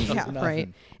 yeah, Nothing.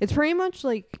 right. It's pretty much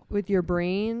like with your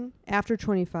brain after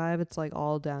 25, it's like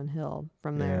all downhill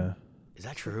from there. Is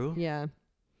that true? Yeah.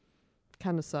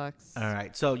 Kind of sucks. All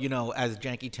right. So, you know, as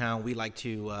Janky Town, we like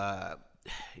to,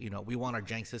 we want our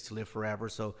Jankses to live forever.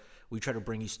 So we try to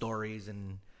bring you stories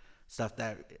and stuff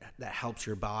that helps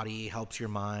your body, helps your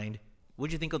mind.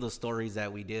 What'd you think of those stories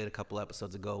that we did a couple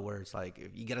episodes ago where it's like,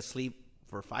 if you got to sleep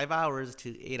for 5 hours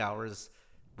to 8 hours,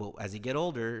 well, as you get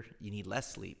older, you need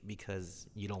less sleep because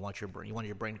you don't want your brain, you want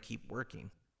your brain to keep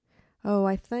working. Oh,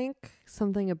 I think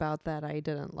something about that I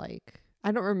didn't like.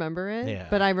 I don't remember it, Yeah.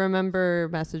 but I remember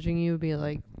messaging you, be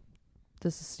like,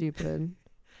 "This is stupid."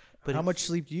 But How much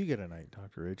sleep do you get a night,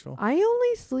 Dr. Rachel? I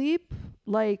only sleep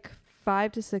like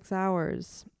 5 to 6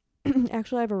 hours.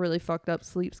 Actually, I have a really fucked up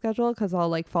sleep schedule because I'll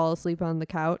like fall asleep on the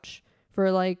couch for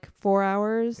like 4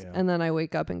 hours, Yeah. and then I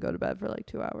wake up and go to bed for like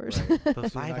 2 hours. But you're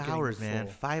 5 not getting hours, man.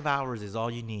 full. 5 hours is all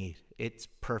you need. It's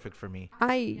perfect for me.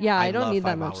 I don't love need that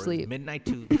 5 much hours. sleep. Midnight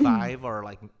to 5 or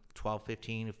like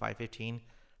 12:15 to 5:15.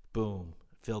 Boom.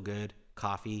 Feel good.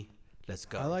 Coffee. Let's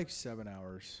go. I like 7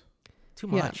 hours. Too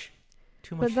Yeah. much.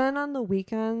 Too much. But then on the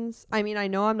weekends, I mean, I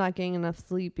know I'm not getting enough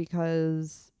sleep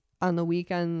because on the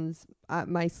weekends,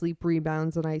 my sleep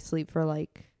rebounds and I sleep for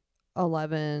like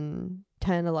 10,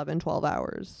 11, 12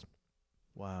 hours.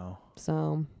 Wow.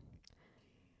 So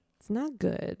it's not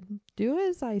good. Do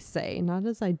as I say, not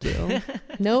as I do.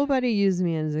 Nobody use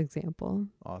me as an example.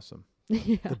 Awesome.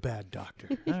 Yeah. The bad doctor.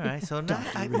 All right. So now,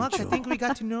 Mugs, I think we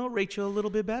got to know Rachel a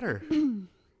little bit better.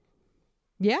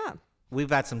 Yeah. We've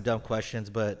had some dumb questions,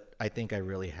 but I think I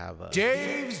really have a.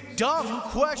 Dave's dumb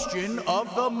question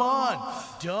of the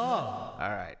month. Dumb. All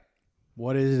right.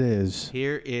 What it is.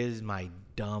 Here is my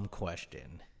dumb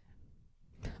question.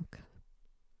 Okay.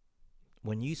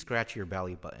 when you scratch your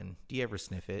belly button, do you ever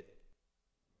sniff it?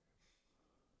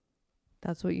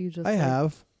 That's what you just I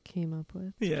have. came up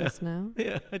with Yeah. just now.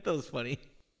 Yeah, I thought it was funny.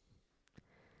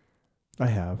 I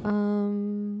have.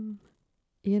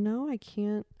 You know,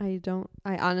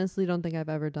 I honestly don't think I've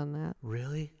ever done that.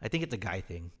 Really? I think it's a guy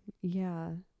thing.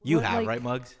 Yeah. You What, have, like, right,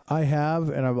 Muggs? I have,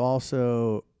 and I've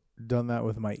also done that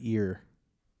with my ear.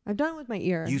 I've done it with my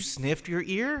ear. You sniffed your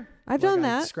ear? I've Like, done I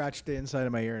that. scratched the inside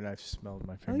of my ear, and I've smelled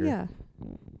my Oh finger. yeah.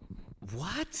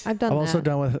 What? I've done I've that. also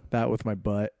done that with my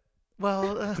butt.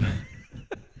 Well,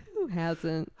 Who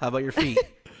hasn't? how about your feet?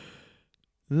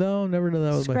 No, never done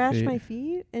that with Scratch my my feet.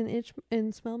 feet and itch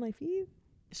and smell my feet?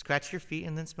 Scratch your feet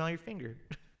and then smell your finger.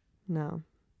 No.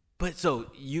 But so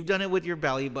you've done it with your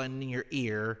belly button and your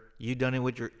ear. You've done it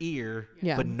with your ear,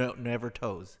 Yeah. but never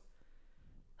toes.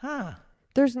 Huh.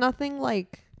 There's nothing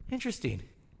like Interesting.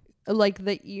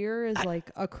 the ear is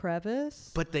like a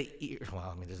crevice. But the ear,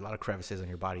 well, I mean, there's a lot of crevices on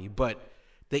your body, but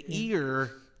the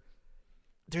ear,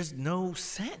 there's no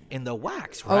scent in the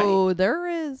wax, right? Oh, there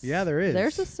is. Yeah, there is.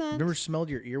 There's a scent. Never smelled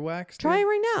your earwax? Try dude? it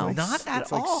right now. Not at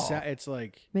It's like all. it's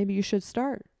like, Maybe you should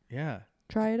start. yeah.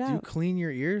 Try it Do you out. clean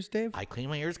your ears, Dave? I clean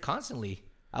my ears constantly.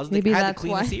 I was Maybe I had the that's why.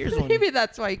 cleanest ears when Maybe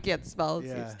that's why you can't smell.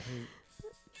 Yeah.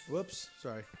 Whoops.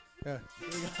 Sorry. Yeah. Here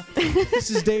we go. This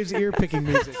is Dave's ear picking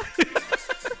music.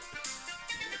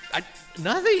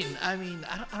 nothing. I mean,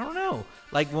 I don't know.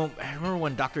 Like I remember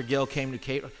when Dr. Gill came to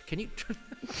Kate. Can you?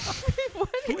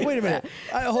 Wait a minute.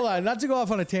 Hold on. Not to go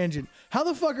off on a tangent. How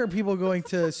the fuck are people going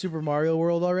to Super Mario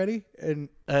World already? And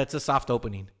It's a soft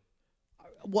opening.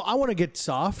 well, I want to get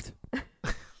soft.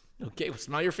 Okay, well,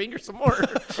 smell your finger some more.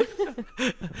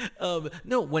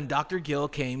 No, when Dr. Gill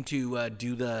came to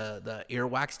do the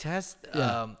earwax test,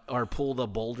 or pull the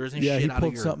boulders and Yeah, he shit out of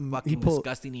pulled your something- fucking he pulled-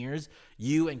 disgusting ears,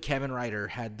 you and Kevin Ryder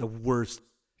had the worst.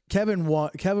 Kevin was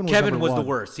Kevin number was the one.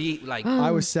 worst. He like I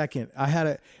was second. I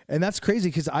had and that's crazy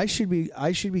because I should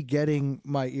be getting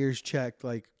my ears checked,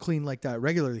 like clean like that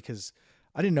regularly, because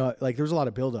I didn't know, like there was a lot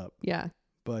of buildup. Yeah.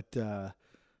 But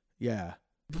yeah,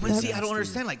 But see, I don't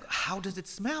understand. Like, how does it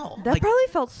smell? That like, probably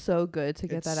felt so good to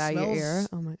get It that out of your ear. smells-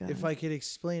 Oh my god. if I could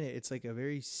explain it, it's like a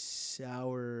very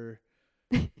sour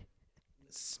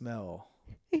smell.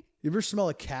 You ever smell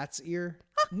a cat's ear?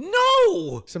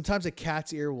 no. Sometimes a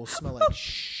cat's ear will smell like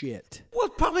shit. Well,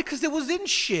 probably because it was in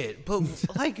shit. But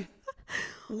like,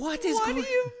 what is what going? do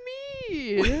you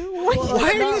mean? Well, Why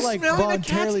it's are not you like smelling a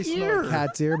voluntarily cat's smell ear? a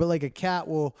cat's ear, but like a cat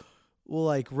will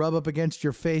like rub up against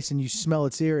your face and you smell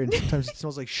its ear, and sometimes it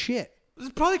smells like shit.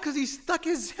 It's probably because he stuck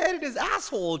his head in his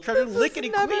asshole trying to lick it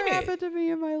and never clean it. happened to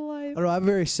me in my I life. don't know. I'm a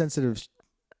very sensitive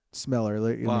smeller.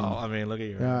 Like, I mean, look at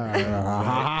you.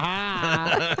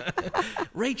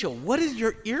 Rachel, what does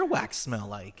your earwax smell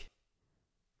like?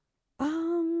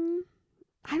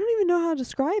 I don't even know how to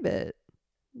describe it.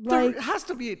 There Like has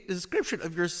to be a description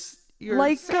of your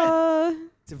like scent.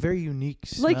 it's a very unique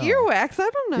smell. like earwax. I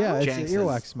don't know. Yeah, it's Chances. an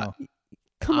earwax smell.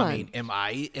 Come on. I mean, am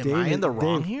I David- in the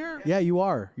wrong Dave, here? Yeah, you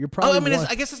are. You're Oh, probably. I mean, one.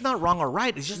 I guess it's not wrong or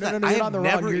right. It's just No, that no, I you're have not the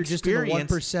never wrong. You're just in the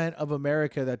experienced. 1% of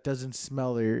America that doesn't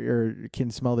smell or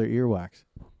can smell their earwax.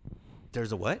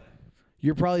 There's a what?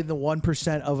 You're probably the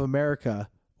 1% of America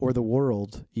or the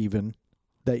world even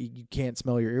that you can't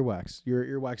smell your earwax. Your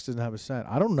earwax doesn't have a scent.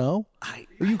 I don't know.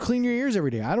 Or you clean your ears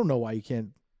every day. I don't know why you can't.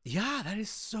 Yeah, that is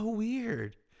so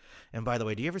weird. And by the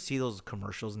way, do you ever see those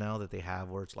commercials now that they have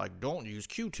where it's like, don't use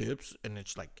Q-tips, and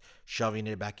it's like shoving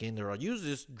it back in there, or use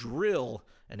this drill,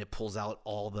 and it pulls out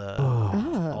all the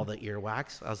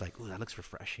earwax? I was like, ooh, that looks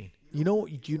refreshing. You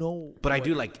know. But I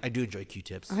do enjoy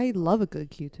Q-tips. I love a good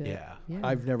Q-tip. Yeah.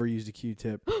 I've never used a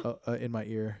Q-tip in my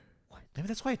ear. Maybe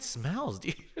that's why it smells,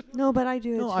 dude. No, but I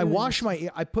do. No, it I too. wash my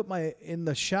ear. I put my in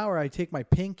the shower. I take my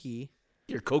pinky.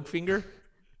 Your Coke finger?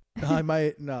 I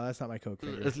might. No, that's not my Coke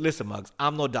finger. Listen, Muggs,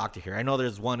 I'm no doctor here. I know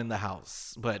there's one in the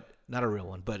house, but not a real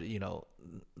one, but,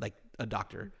 like a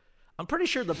doctor. I'm pretty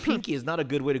sure the pinky is not a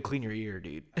good way to clean your ear,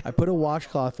 dude. I put a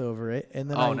washcloth over it, and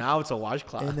then Now it's a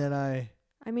washcloth. and then I.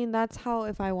 I mean, that's how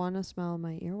if I want to smell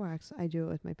my earwax, I do it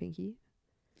with my pinky.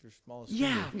 Your smallest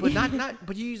Yeah, finger. but not.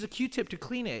 But you use a Q-tip to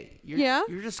clean it. Yeah?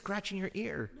 You're just scratching your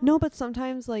ear. No, but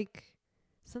sometimes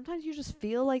you just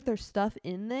feel like there's stuff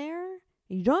in there.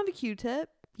 And you don't have a Q-tip.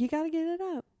 You got to get it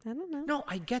up. I don't know. No,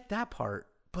 I get that part,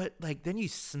 but like then you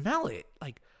smell it.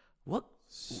 Like what?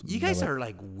 You Smell guys it. are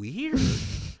like weird.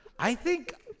 I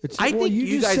think It's- I well, think you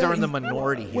you just guys said are in the you-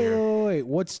 minority Wait, here. wait.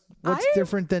 What's I-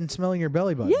 different than smelling your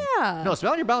belly button? Yeah. No,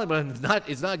 smelling your belly button is not.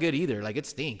 It's not good either. Like it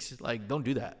stinks. Like don't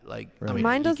do that. Like I Right. mean,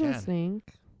 Mine you doesn't can.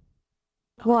 stink.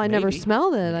 Well, I never Maybe.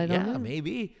 smelled it. I don't Yeah, know.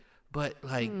 maybe. But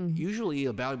like usually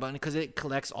a belly button, because it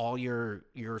collects all your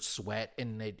sweat,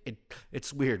 and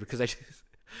it's weird because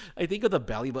I think of the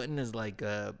belly button as like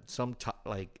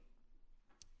like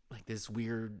this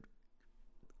weird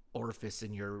orifice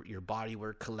in your body where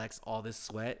it collects all this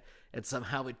sweat, and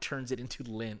somehow it turns it into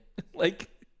lint. Like,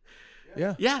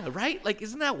 yeah, right? Like,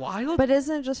 isn't that wild? But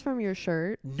isn't it just from your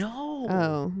shirt? No.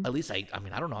 Oh. At least I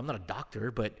mean, I don't know. I'm not a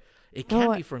doctor, but it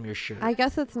can be from your shirt. I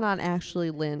guess it's not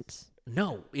actually lint.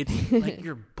 No, it's like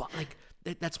your like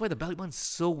that's why the belly button's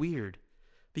so weird,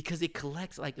 because it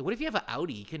collects. Like, what if you have an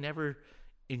Audi? You can never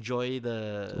enjoy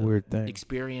the weird thing.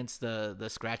 Experience the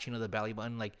scratching of the belly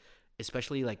button, like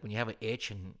especially like when you have an itch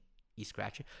and you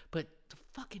scratch it. But the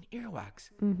fucking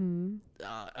earwax.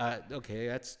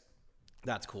 Okay,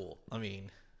 that's cool. I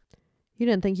mean, you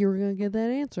didn't think you were gonna get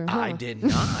that answer, huh? I did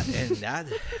not, and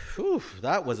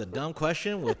that was a dumb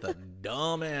question with a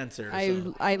dumb answer.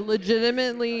 So. I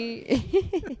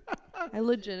legitimately I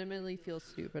legitimately feel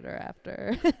stupider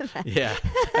after. Yeah,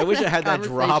 I wish I had that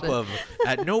drop conversation. of.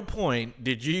 At no point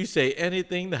did you say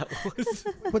anything that was.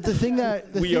 But the thing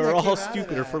that We are all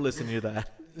stupider for listening to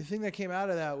that. The thing that came out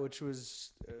of that, which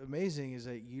was amazing, is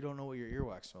that you don't know what your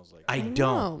earwax smells like. I know.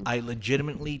 don't. I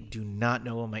legitimately do not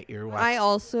know what my earwax. I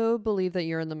also believe that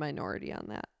you're in the minority on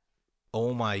that.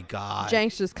 Oh my god.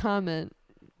 Jenks just comment.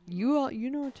 You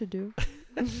know what to do.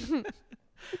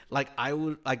 Like I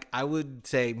would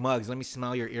say, Muggs, let me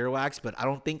smell your earwax, but I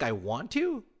don't think I want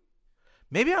to.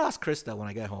 Maybe I'll ask Krista when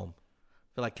I get home.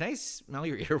 But like, can I smell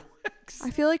your earwax? I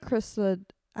feel like Krista.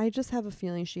 I just have a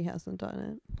feeling she hasn't done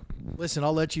it. Listen,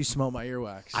 I'll let you smell my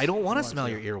earwax. I don't want to smell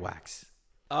your earwax.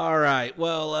 All right.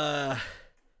 Well,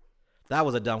 that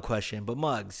was a dumb question, but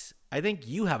Muggs, I think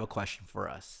you have a question for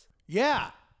us.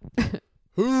 Yeah.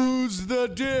 Who's the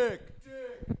dick?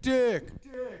 Dick.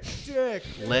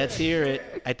 Let's hear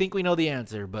it. I think we know the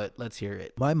answer, but let's hear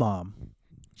it. My mom.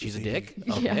 She's a dick?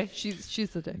 Yeah, Okay.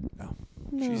 she's the dick. No.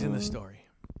 She's in the story.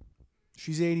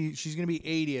 She's 80. She's going to be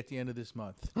 80 at the end of this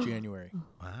month, January.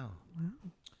 Wow.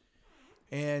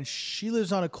 And she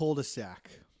lives on a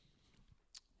cul-de-sac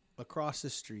across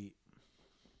the street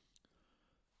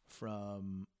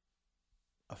from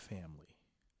a family.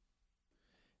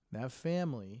 That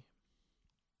family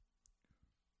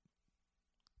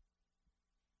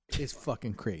is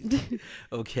fucking crazy.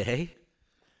 Okay.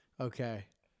 Okay.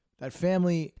 That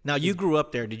family. Now, you grew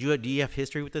up there. Do you have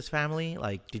history with this family?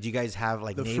 Like, did you guys have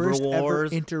like The neighbor first ever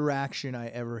wars? interaction I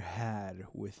ever had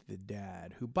with the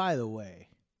dad, who, by the way,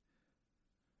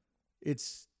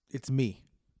 it's me.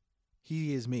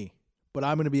 He is me. But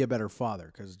I'm going to be a better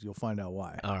father because you'll find out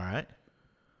why. All right.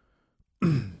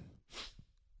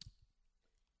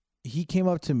 He came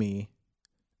up to me.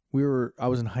 I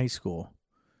was in high school,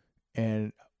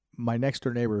 and my next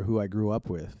door neighbor, who I grew up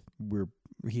with,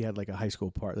 he had like a high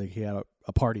school party. Like he had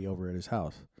a party over at his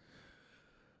house.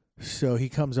 So he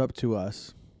comes up to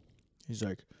us. He's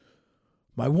like,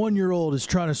 "My 1-year-old is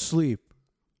trying to sleep."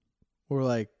 We're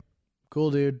like,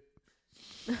 "Cool, dude."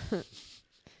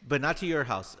 But not to your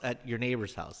house, at your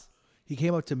neighbor's house. He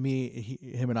came up to me,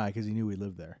 him and I, because he knew we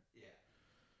lived there. Yeah.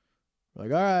 We're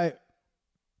like, "All right,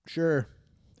 sure.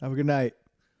 Have a good night."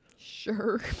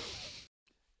 Sure.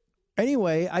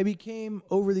 Anyway,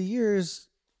 over the years,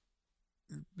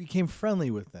 became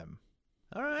friendly with them.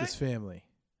 All right. This family.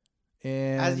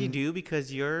 And As you do,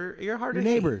 because you're hard to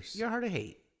Your neighbors. hate. You're hard to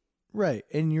hate. Right.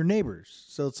 And your neighbors.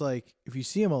 So it's like, if you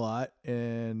see them a lot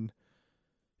and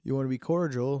you want to be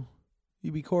cordial,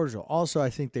 you be cordial. Also, I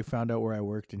think they found out where I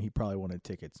worked and he probably wanted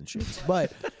tickets and shit.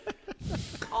 But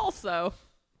Also.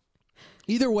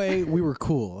 either way, we were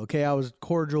cool. Okay. I was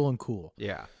cordial and cool.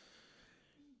 Yeah.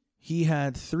 He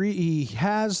has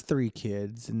 3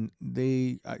 kids, and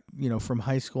they, from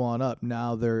high school on up.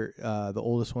 Now they're the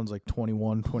oldest one's like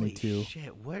 21, 22. Holy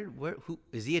shit. Who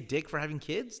is he a dick for having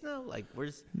kids? No, like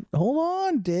where's? Hold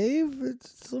on, Dave.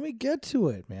 Let me get to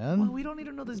it, man. Well, we don't need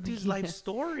to know this dude's life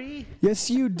story.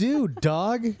 Yes, you do,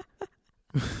 dog.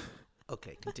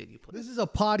 Okay, continue, please. This is a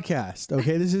podcast,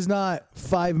 okay? This is not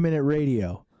 5-minute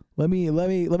radio. Let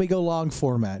me go long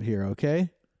format here,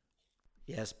 okay?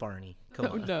 Yes, Barney. Come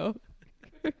on. No.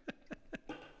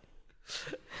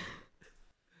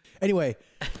 Anyway,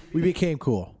 we became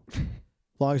cool.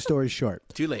 Long story short.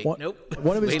 Too late. Nope.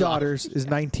 One of his Way long. daughters is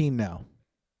 19 now.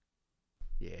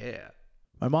 Yeah.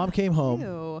 My mom came home.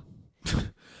 Ew.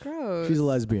 Gross. She's a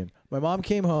lesbian. My mom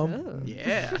came home. Oh.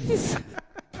 Yeah.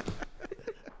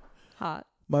 Hot.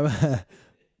 My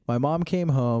mom came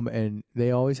home, and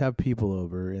they always have people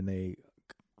over, and they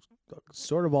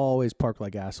sort of always park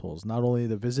like assholes. Not only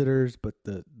the visitors, but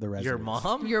the residents. Your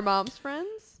mom? Your mom's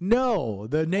friends? No,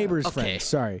 the neighbor's Okay. friends.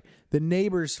 Sorry. The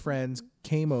neighbor's friends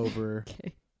came over,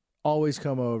 Okay. always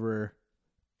come over,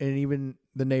 and even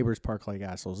the neighbors park like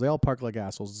assholes. They all park like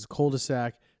assholes. It's a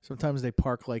cul-de-sac. Sometimes they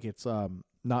park like it's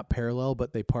not parallel,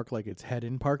 but they park like it's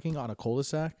head-in parking on a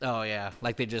cul-de-sac. Oh, yeah.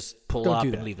 Like they just pull Don't up do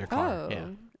and that. leave their car. Oh, Yeah.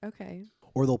 okay.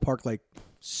 Or they'll park like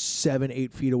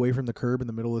 7-8 feet away from the curb in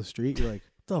the middle of the street. You're like,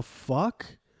 the fuck?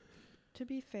 To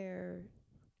be fair,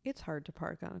 it's hard to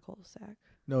park on a cul-de-sac.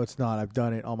 No, it's not. I've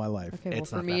done it all my life. Okay, well,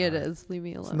 It's for not me that it hard. is. Leave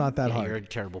me alone. It's not that Yeah, hard. you're a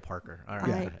terrible parker. All right.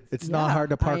 Yeah. go ahead. It's not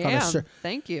hard to park I on a am.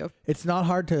 Thank you. It's not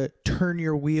hard to turn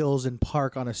your wheels and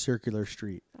park on a circular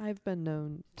street. I've been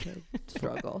known to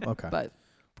struggle. Okay. But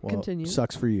Well, continue.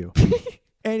 sucks for you.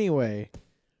 Anyway,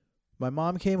 my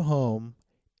mom came home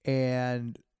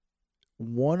and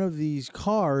one of these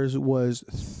cars was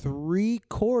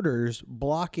 3/4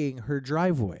 blocking her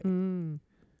driveway. Mm.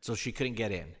 So she couldn't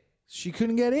get in. She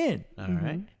couldn't get in. All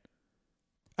right.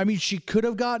 I mean, she could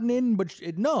have gotten in, but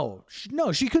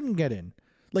she couldn't get in.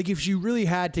 Like, if she really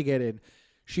had to get in,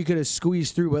 she could have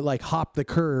squeezed through, but like hop the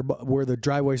curb where the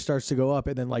driveway starts to go up,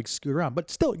 and then like scoot around. But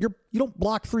still, you don't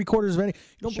block 3/4 of any.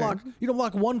 You don't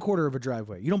block 1/4 of a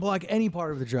driveway. You don't block any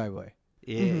part of the driveway.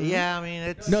 Yeah, yeah, I mean,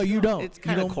 it's... No, you don't. It's You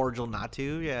kind of don't- cordial not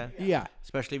to, yeah. Yeah.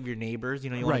 Especially if you're neighbors,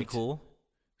 you know, you want to Right. be cool.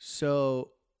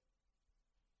 So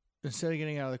instead of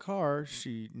getting out of the car,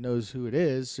 she knows who it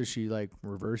is, so she like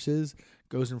reverses,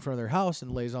 goes in front of their house,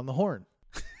 and lays on the horn.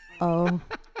 Oh.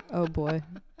 Oh boy.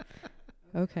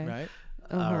 Okay. Right?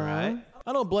 Uh-huh. All right.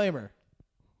 I don't blame her.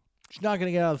 She's not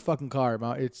gonna get out of the fucking car.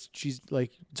 She's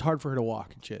like, it's hard for her to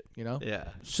walk and shit, you know. Yeah.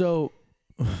 So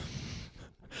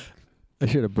I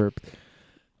should have burped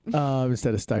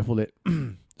instead of stifled it.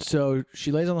 So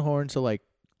she lays on the horn. So like,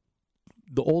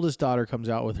 the oldest daughter comes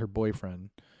out with her boyfriend,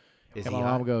 Is and he my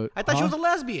mom hot? goes, I thought she "Huh?" was a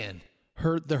lesbian.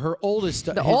 her oldest,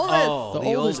 The oldest. Oh, the the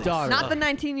oldest oldest. daughter, Not the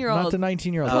 19-year-old. not the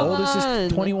 19-year-old. The Come oldest on.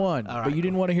 is 21. All right. But you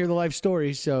didn't want to hear the life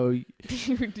story, so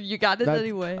You got it That-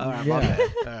 anyway. All right, Yeah. my bad.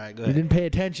 All right, go you ahead. didn't pay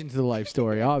attention to the life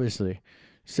story, obviously.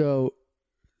 So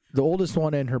the oldest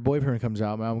one and her boyfriend comes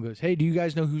out. My mom goes, "Hey, do you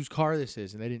guys know whose car this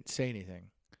is?" And they didn't say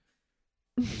anything.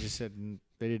 They just said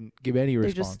they didn't give any They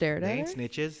response. just stared They at ain't her.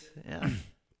 snitches. Yeah.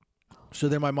 So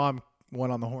then my mom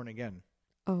went on the horn again.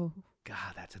 Oh.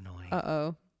 God, that's annoying.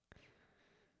 Uh-oh.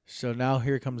 So now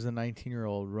here comes the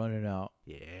 19-year-old running out.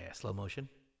 Yeah, slow motion.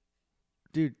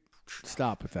 Dude,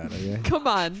 stop with that, okay? Come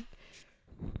on.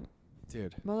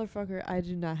 Dude. Motherfucker, I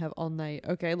do not have all night.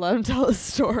 Okay, let him tell his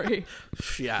story.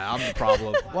 Yeah, I'm the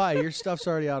problem. Why? Your stuff's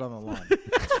already out on the lawn.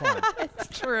 It's fine.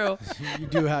 It's true.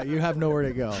 You have nowhere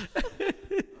to go.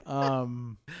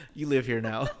 You live here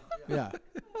now. Yeah.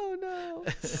 Oh, no.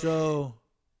 So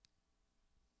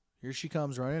here she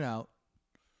comes running out.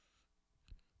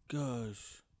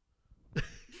 Goes,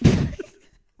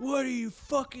 "What are you,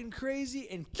 fucking crazy?"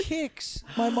 And kicks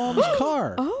my mom's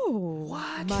car. Oh.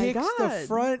 What? My Kicks God. the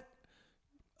front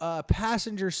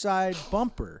passenger side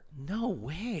bumper No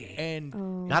way. and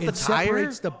Not the it tire?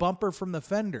 separates the bumper from the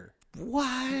fender.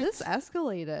 What? This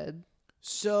escalated.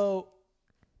 So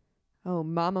Oh,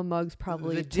 Mama Muggs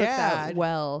probably The took that dad-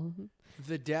 well.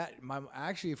 the dad,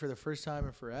 actually for the first time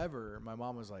in forever, my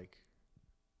mom was like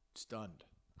stunned.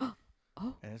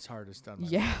 Oh. And it's hard to stun my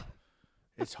Yeah. mom.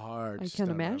 It's hard. I to can stun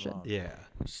my imagine. mom. Yeah.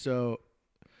 So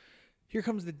here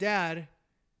comes the dad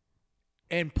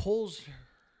and pulls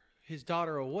his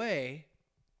daughter away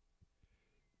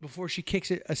before she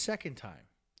kicks it a second time.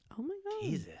 Oh, my God.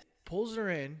 Jesus. Pulls her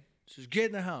in, says, "Get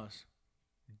in the house."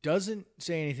 Doesn't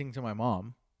say anything to my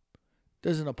mom.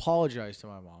 Doesn't apologize to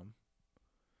my mom.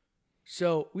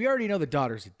 So we already know the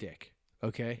daughter's a dick,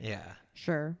 okay? Yeah.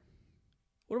 Sure.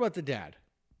 What about the dad?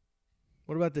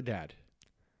 What about the dad?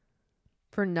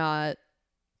 For not.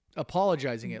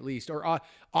 Apologizing at least, or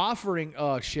offering,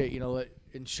 shit,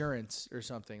 insurance or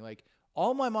something. Like,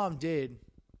 all my mom did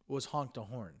was honk the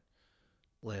horn.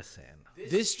 Listen.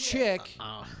 This chick,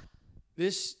 Oh.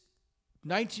 this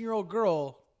 19-year-old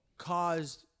girl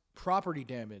caused property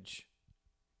damage.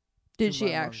 Did To she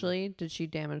my mom. actually? Did she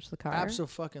damage the car?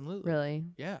 Absolutely. Really?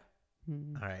 Yeah.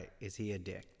 All right. Is he a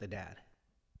dick? The dad.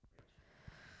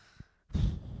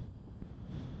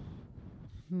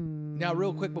 Now,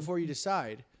 real quick before you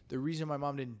decide, the reason my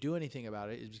mom didn't do anything about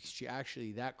it is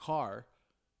because that car,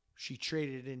 she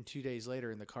traded it in 2 days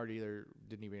later, and the car dealer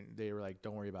they were like,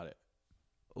 "Don't worry about it."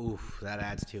 Oof, that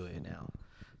adds to it now.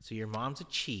 So your mom's a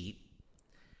cheat.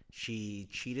 She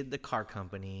cheated the car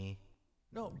company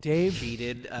No, Dave.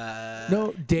 cheated.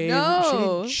 No, Dave. She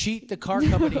No. didn't cheat the car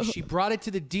company. She brought it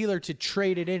to the dealer to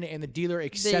trade it in, and the dealer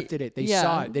accepted it. They yeah.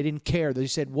 saw it. They didn't care. They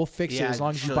said, "We'll fix it as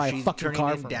long as you so buy a she's fucking turning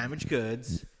car in from." damaged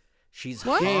goods. She's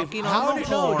What? honking How on did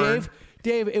the no, horn. Dave?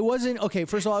 Dave, it wasn't okay.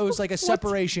 First of all, it was like a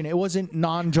separation. It wasn't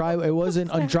non-drive. It wasn't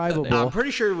undrivable. No, I'm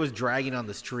pretty sure it was dragging on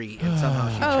the street, and somehow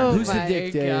she Oh turned. Who's the my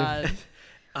dick, Dave?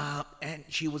 God. And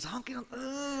she was honking on.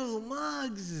 Oh,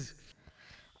 Mugs.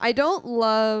 I don't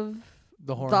love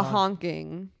The horn. the on.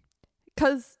 honking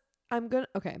because I'm gonna.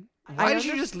 Okay. Why did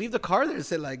you just leave the car there and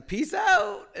say like "peace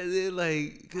out"? And then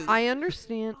like, 'cause- I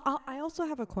understand. I also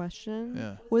have a question.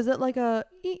 Yeah. Was it like a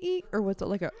ee or was it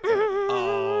like a?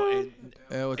 oh,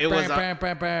 It was bam,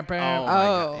 bam, bam, bam, oh, bam. my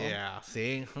God. Oh. Yeah.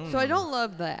 See. So I don't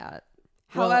love that.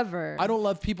 Well, However, I don't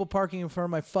love people parking in front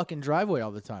of my fucking driveway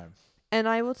all the time. and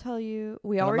I will tell you,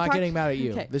 we And I'm already. not talked- getting mad at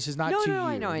you. Okay. This is not no, to no, you.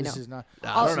 I know, I This know. is not.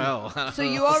 I don't know. So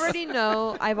you already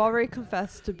know. I've already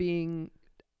confessed to being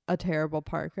a terrible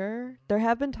parker. There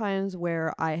have been times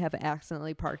where I have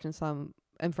accidentally parked in front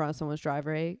of someone's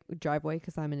driveway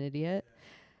because I'm an idiot.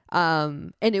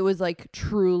 And it was like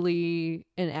truly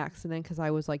an accident because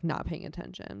I was like not paying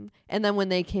attention. And then when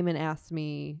they came and asked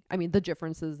me, I mean, the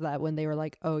difference is that when they were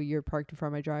like, "Oh, you're parked in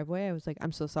front of my driveway," I was like,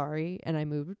 "I'm so sorry," and I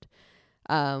moved,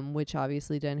 which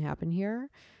obviously didn't happen here.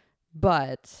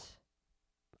 But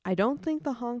I don't think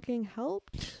the honking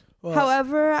helped. Well,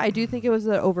 However, I do think it was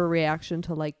an overreaction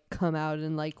to like come out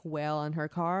and like wail on her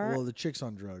car. well, the chick's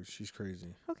on drugs. She's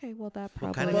crazy. Okay, well that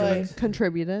What probably kind of drugs?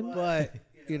 contributed. But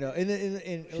you know,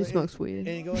 in She smokes weed.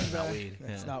 And going back, weed,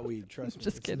 it's yeah. not weed. Trust me,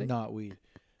 Just it's kidding. Not weed.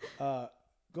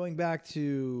 Going back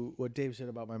to what Dave said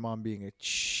about my mom being a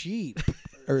cheat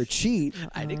or a cheat.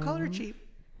 I didn't call her cheap.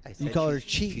 I said call her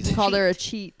she's- cheat. she's You called her a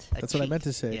cheat. That's what I meant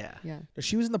to say. Yeah. Yeah.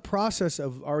 She was in the process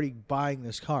of already buying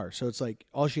this car, so it's like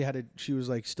all she had to. She was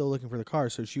like still looking for the car,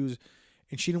 so she was,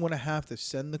 and she didn't want to have to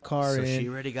send the car So in. she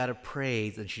already got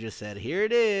appraised, and she just said, "Here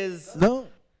it is." No,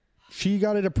 she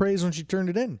got it appraised when she turned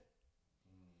it in.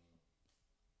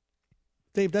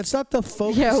 Dave, that's not the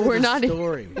focus Yeah, of we're the not.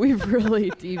 story. We've really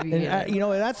And deviated. you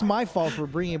know that's my fault for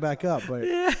bringing it back up, but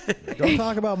don't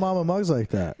talk about Mama Mugs like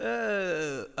that.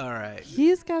 All right.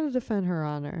 He's got to defend her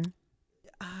honor.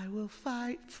 I will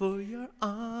fight for your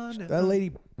honor. That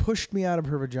lady pushed me out of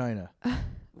her vagina.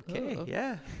 Okay.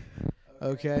 Yeah.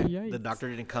 Okay, The doctor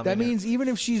didn't come. that in means even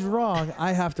if she's wrong,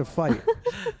 I have to fight.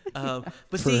 But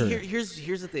for see, her.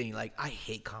 here's the thing. Like, I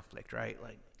hate conflict, right?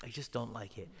 Like, I just don't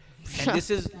like it. And this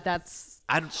is, That's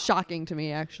I'd shocking to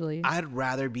me, actually. I'd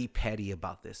rather be petty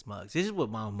about this, Mugs. This is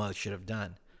what Mama Mugs should have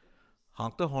done.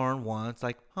 Honk the horn once,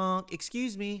 like, honk,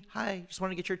 excuse me, hi, just want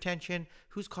to get your attention.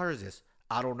 Whose car is this?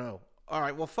 I don't know. All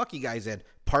right, well, fuck you guys then.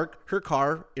 Park her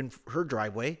car in her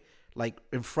driveway, like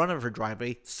in front of her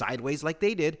driveway, sideways like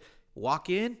they did. Walk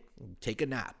in, take a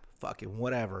nap, fucking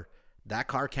whatever. That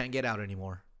car can't get out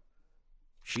anymore.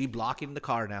 She's blocking the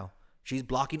car now. She's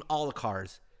blocking all the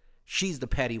cars. She's the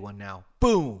petty one now.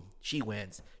 Boom. She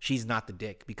wins. She's not the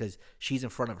dick because she's in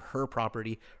front of her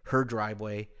property, her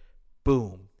driveway.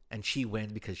 Boom. And she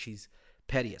wins because she's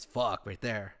petty as fuck right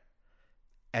there.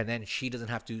 And then she doesn't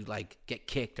have to like get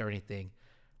kicked or anything.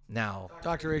 Now.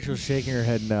 Dr. Rachel's shaking her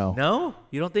head no. No?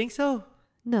 You don't think so?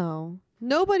 No.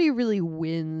 Nobody really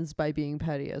wins by being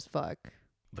petty as fuck.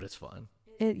 But it's fun.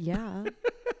 Yeah.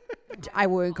 I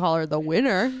wouldn't call her the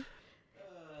winner.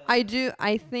 I do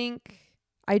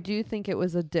think it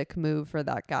was a dick move for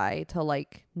that guy to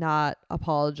like not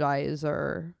apologize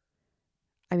or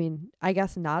I mean, I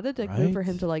guess not a dick move for Right.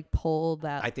 him to like pull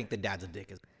that. I think the dad's a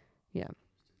dick. Yeah.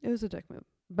 It was a dick move.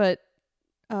 But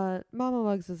Mama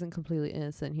Mugs isn't completely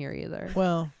innocent here either.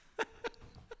 Well,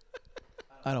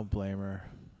 I don't blame her.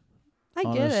 I get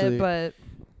honestly, it, but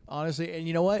Honestly, and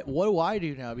you know what? What do I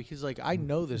do now? Because like I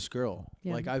know this girl.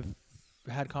 Yeah. Like I've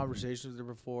had conversations with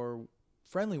her before,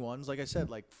 friendly ones. Like I said,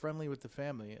 like friendly with the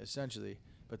family, essentially.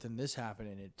 But then this happened,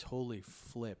 and it totally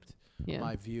flipped yeah.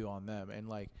 my view on them. And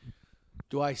like,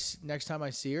 do I next time I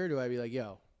see her, do I be like,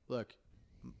 "Yo, look,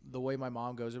 the way my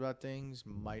mom goes about things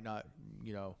might not,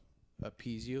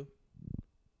 appease you,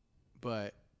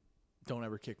 but don't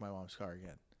ever kick my mom's car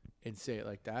again," and say it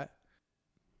like that.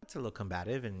 It's a little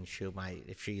combative, and she might,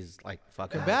 if she's like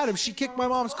fucking Combative. She kicked my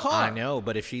mom's car. I know,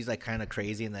 but if she's like kind of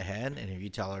crazy in the head, and if you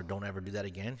tell her don't ever do that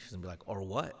again, she's gonna be like, "Or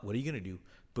what? What are you gonna do?"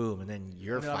 Boom, and then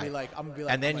you're And then I'll fine. be like, I'm gonna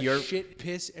and then I'm you're gonna shit,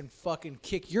 piss, and fucking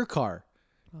kick your car.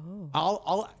 Oh.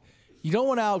 I'll. You don't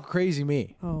want to out crazy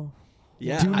me. Oh.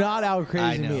 yeah. Do not out I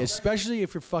crazy me, know. especially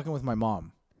if you're fucking with my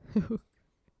mom.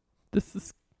 This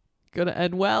is gonna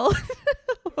end well.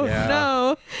 Oh Yeah.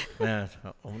 no. Yeah,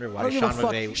 I wonder I why don't give a Sean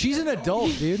fuck. McVay. She's an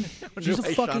adult, dude. She's a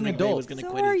fucking adult. Was gonna So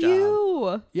quit are his job.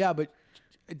 you. Yeah, but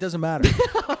It doesn't matter.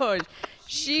 Oh,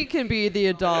 she can be the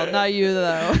adult, not you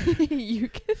though. You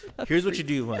can. Here's what you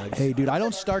do, Muggs. Hey, dude, I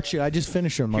don't start shit. I just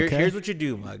finish them. Okay. Here's what you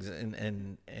do, Muggs, and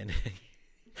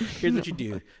here's what you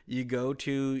do. You go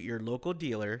to your local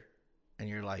dealer, and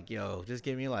you're like, "Yo, just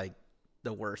give me like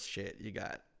the worst shit you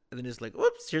got," and then just like,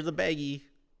 "Whoops, here's a baggie."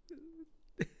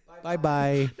 Bye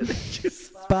bye.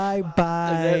 Just, Bye and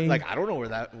bye. then, like, I don't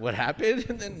know what happened,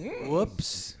 and then.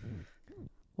 Whoops.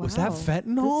 Was that Wow.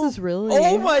 fentanyl? This is really.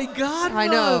 Oh my God! I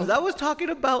know. Muggs, I was talking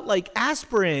about like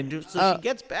aspirin, so she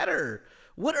gets better.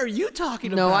 What are you talking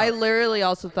No, about? I literally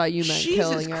also thought you meant Jesus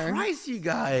killing her. Christ, you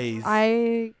guys!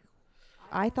 I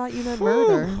thought you meant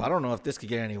murder. I don't know if this could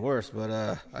get any worse, but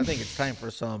I think it's time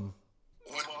for some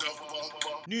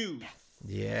News.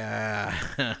 Yeah.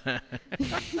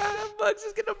 Muggs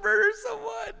is gonna murder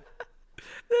someone.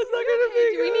 That's not gonna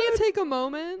be Do we need good. to take a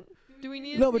moment? Do we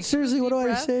need? No, to but take seriously, a what do deep I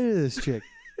breath? say to this chick?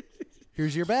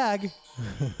 Here's your bag.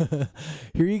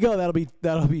 Here you go. That'll be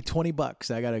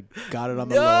 $20. I got it on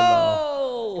the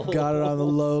low. No. Got it on the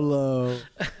low.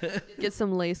 Get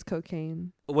some lace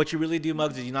cocaine. What you really do,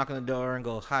 Muggs, is you knock on the door and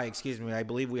go, "Hi, excuse me. I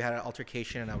believe we had an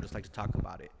altercation, and I would just like to talk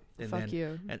about it." And Fuck then,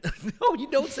 you. And, no,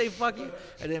 you don't say "fuck you,"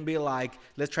 and then be like,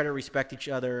 "Let's try to respect each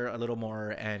other a little more."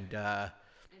 And And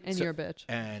so- you're a bitch.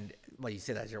 And well, you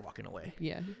say that as you're walking away.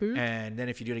 Yeah. And then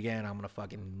if you do it again, I'm gonna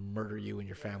fucking murder you and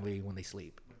your family when they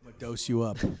sleep. I'm gonna dose you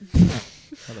up,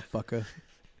 motherfucker.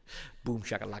 Boom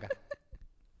shakalaka.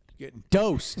 Getting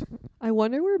dosed. I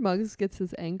wonder where Muggs gets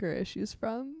his anger issues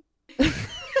from.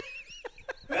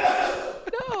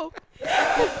 No.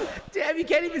 Damn, you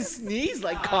can't even sneeze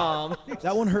like calm.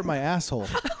 That one hurt my asshole.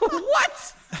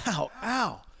 What? Ow!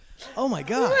 Ow! Oh my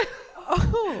god!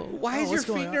 Oh Why is your What's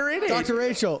going finger on? in it? Dr.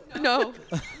 Rachel. no,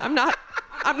 I'm not.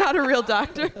 I'm not a real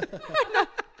doctor.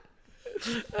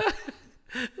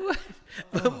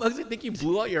 But Muggs, I think you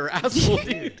blew out your asshole,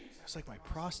 dude. It's like my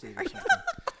prostate or something.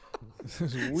 This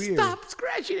is weird. Stop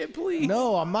scratching it, please.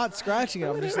 No, I'm not scratching it.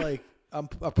 I'm just like I'm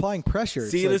applying pressure.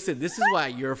 It's See, like, listen, this is why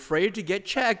you're afraid to get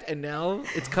checked, and now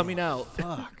it's coming out.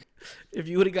 Fuck. If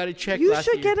you would have got it checked You last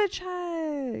should year. get a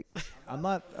check. I'm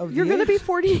not. Of You're the gonna be age.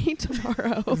 48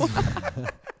 tomorrow.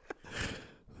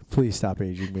 Please stop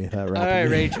aging me that All right,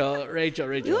 rapidly.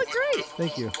 Rachel. You look great.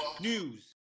 Thank you.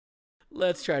 News.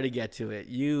 Let's try to get to it.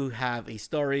 You have a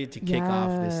story to kick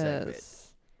off this segment.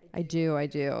 Yes. I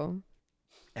do.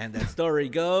 And that story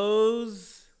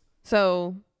goes...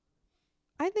 So,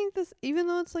 I think this, even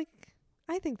though it's like,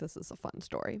 I think this is a fun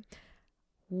story.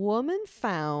 Woman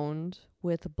found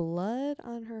with blood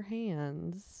on her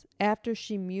hands after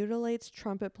she mutilates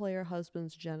trumpet player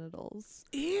husband's genitals.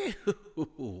 Ew.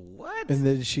 What? And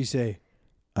then she say,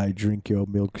 "I drink your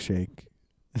milkshake."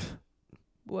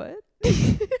 What?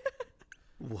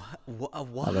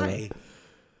 Why?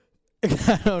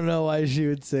 I don't know why she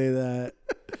would say that.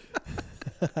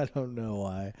 I don't know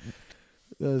why.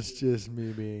 That's just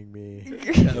me being me.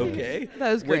 Okay.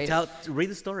 That was great. Wait, read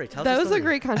the story. Tell That the was story. a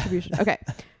great contribution. Okay.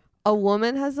 A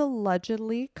woman has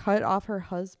allegedly cut off her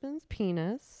husband's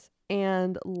penis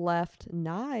and left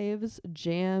knives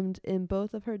jammed in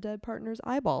both of her dead partner's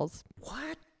eyeballs.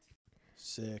 What?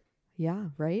 Sick. Yeah,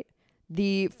 right?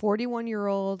 The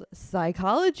 41-year-old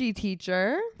psychology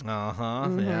teacher Uh-huh.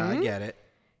 Yeah, I get it.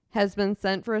 has been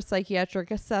sent for a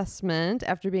psychiatric assessment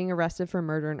after being arrested for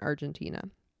murder in Argentina.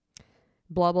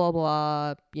 Blah, blah,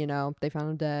 blah. You know, they found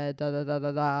him dead. Da, da, da,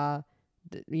 da, da.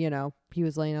 You know, he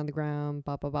was laying on the ground.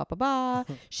 Ba, ba, ba, ba, ba.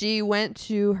 She went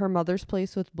to her mother's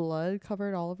place with blood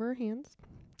covered all of her hands.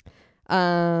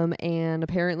 And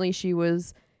apparently she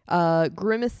was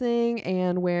grimacing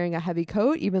and wearing a heavy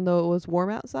coat, even though it was warm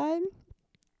outside.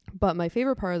 But my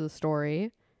favorite part of the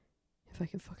story, if I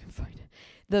can fucking find it,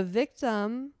 the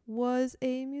victim was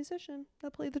a musician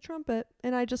that played the trumpet.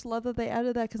 And I just love that they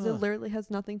added that because it literally has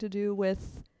nothing to do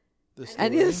with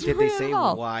any of this Did they story say at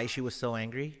all. why she was so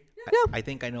angry? No. I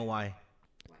think I know why.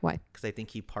 Why? Because I think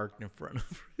he parked in front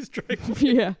of his driveway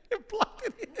Yeah. and blocked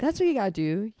it in. That's what you gotta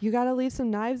do. You gotta leave some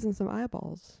knives and some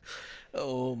eyeballs.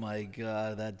 Oh, my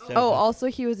God. That's Oh, also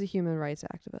he was a human rights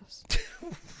activist.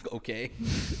 okay.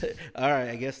 All right,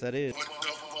 I guess that is.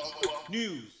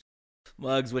 News.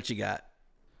 Muggs, what you got?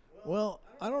 Well,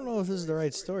 I don't know if this is the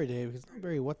right story, Dave. Because it's not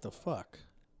very what the fuck.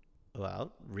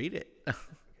 Well, read it.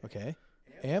 Okay.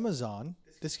 Amazon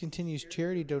discontinues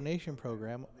charity donation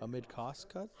program amid cost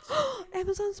cuts.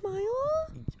 Amazon Smile?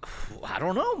 I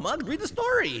don't know. Muggs, read the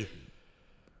story.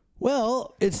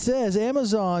 Well, it says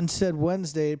Amazon said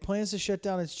Wednesday it plans to shut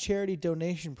down its charity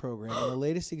donation program in the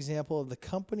latest example of the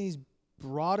company's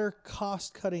broader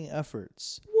cost-cutting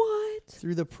efforts What?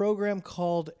 through the program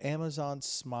called Amazon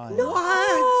Smile.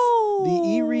 No. The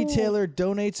e-retailer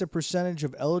donates a percentage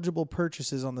of eligible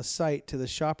purchases on the site to the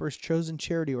shopper's chosen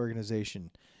charity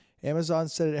organization. Amazon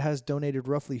said it has donated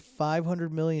roughly $500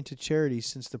 million to charities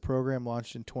since the program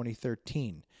launched in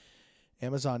 2013.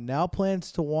 Amazon now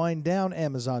plans to wind down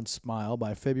Amazon Smile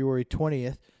by February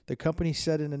 20th, the company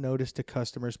said in a notice to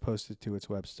customers posted to its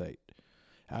website.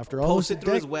 After almost a Posted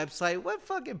through his decade, website. What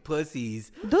fucking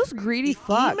pussies? Those greedy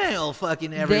fucks. Email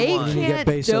fucking They everyone. You get can't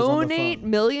Bezos on the donate phone.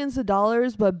 millions of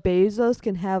dollars, but Bezos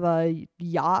can have a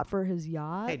yacht for his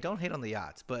yacht. Hey, don't hate on the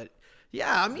yachts, but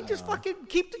yeah, I mean, just fucking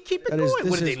keep it That going. is- What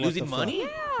this are they is what losing the fuck. money?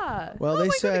 Yeah. Well, How they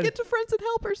am I said- gonna get to Friends and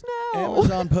Helpers now?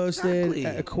 Amazon posted Exactly.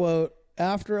 a quote,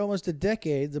 after almost a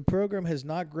decade, the program has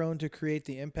not grown to create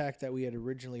the impact that we had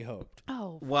originally hoped.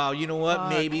 Oh. Wow, you know what? Fuck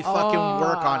Maybe fucking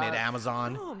work on it, off.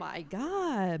 Amazon. Oh my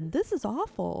God. This is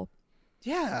awful.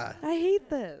 Yeah. I hate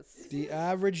this. The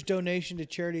average donation to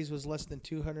charities was less than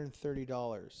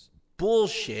 $230.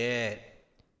 Bullshit.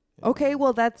 Okay,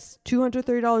 well that's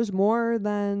 $230 more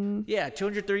than Yeah,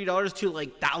 $230 to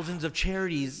like thousands of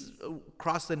charities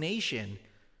across the nation,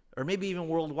 or maybe even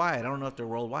worldwide. I don't know if they're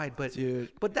worldwide, but Dude,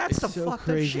 but that's it's some so fucked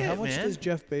crazy. up shit, How much man. does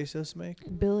Jeff Bezos make?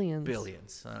 billions.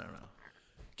 Billions. I don't know.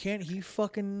 Can't he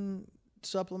fucking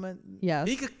supplement? Yes.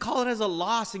 He could call it as a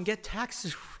loss and get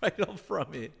taxes right off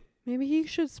from it. Maybe he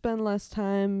should spend less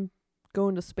time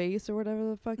going to space or whatever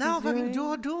the fuck No, he's fucking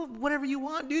doing. do whatever you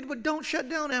want, dude, but don't shut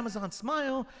down Amazon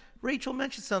Smile. Rachel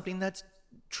mentioned something that's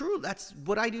true. That's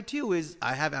what I do too. Is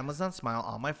I have Amazon Smile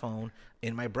on my phone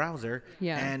in my browser,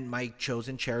 Yeah. and my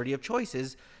chosen charity of choice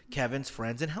is Kevin's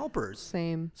Friends and Helpers.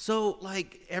 Same. So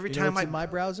like every You know time what's in my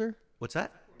browser? what's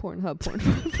that? Pornhub.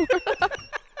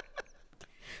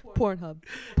 Pornhub.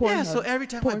 Yeah, so every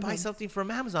time I buy Pornhub. something from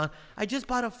Amazon, I just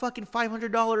bought a fucking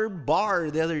 $500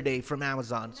 bar the other day from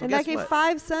Amazon. So And guess that gave what?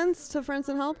 5 cents to Friends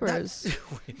and Helpers. That's,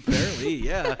 apparently,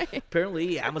 yeah.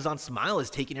 Apparently, Amazon Smile is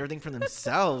taking everything from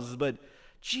themselves. But,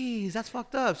 geez, that's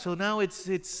fucked up. So now it's.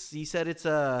 He said it's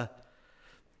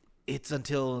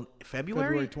until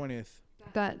February. February 20th.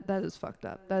 That is fucked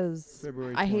up. That is.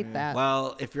 February I hate 20th. that.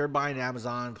 Well, if you're buying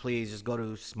Amazon, please just go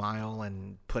to Smile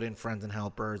and put in Friends and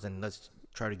Helpers, and let's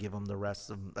try to give them the rest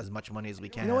of as much money as we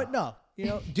can. You know what? No.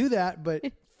 Do that, but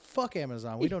fuck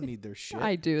Amazon. We don't need their shit.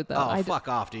 I do though. Oh, I fuck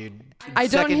off, dude. I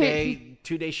don't Second hate-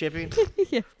 day, 2-day shipping.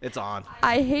 Yeah. It's on.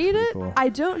 I hate it. cool. I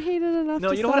don't hate it enough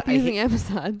No, to you know stop what? I using hate-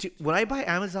 Amazon. Dude, when I buy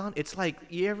Amazon, it's like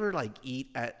you ever like eat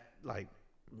at like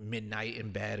midnight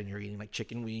in bed and you're eating like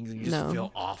chicken wings and you just No.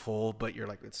 feel awful, but you're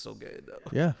like, it's so good though.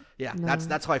 Yeah. Yeah, No.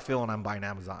 that's how I feel when I'm buying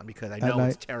Amazon because I know night.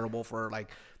 it's terrible for like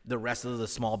the rest of the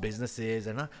small businesses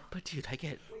and but dude, I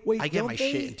get Wait, my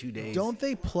shit in 2 days. Don't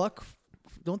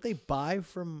they buy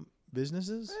from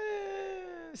businesses?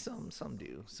 Some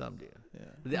do.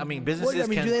 Yeah. I mean, businesses Well, I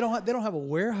mean, can. they don't have a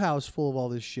warehouse full of all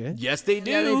this shit. Yes, they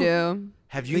do. Yeah, they do.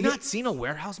 Have you not seen a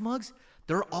warehouse, Mugs?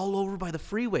 They're all over by the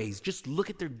freeways. Just look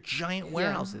at their giant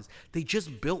warehouses. They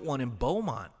just built one in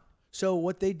Beaumont. So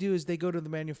what they do is they go to the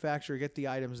manufacturer, get the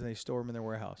items, and they store them in their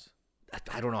warehouse.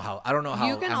 I don't know how. I don't know how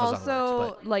You can Amazon also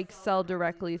works, but like sell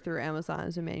directly through Amazon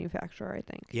as a manufacturer. I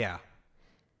think. yeah.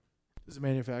 Does the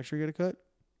manufacturer get a cut?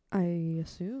 I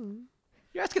assume.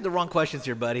 You're asking the wrong questions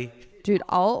here, buddy. Dude,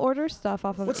 I'll order stuff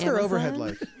off of What's Amazon. their overhead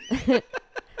like?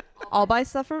 I'll buy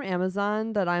stuff from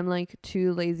Amazon that I'm like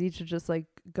too lazy to just like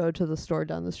go to the store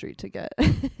down the street to get.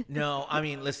 No, I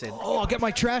mean, listen. Oh, I'll get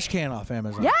my trash can off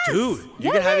Amazon. Yes! Dude, you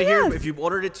Yeah, can have yeah, it here. yes. If you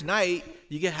ordered it tonight,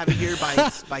 you can have it here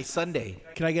by Sunday.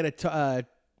 Can I get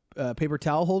a paper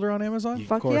towel holder on Amazon? You-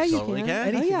 Fuck course, yeah, you totally can. can.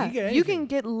 Anything, Oh, yeah. you get You can anything.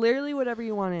 get literally whatever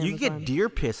you want on You Amazon. can get deer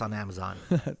piss on Amazon.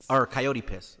 Or coyote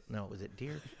piss. No, is it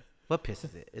deer? What piss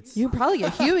is it? It's You can probably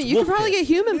get human. You Wolf can probably piss. get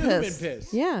human Human piss.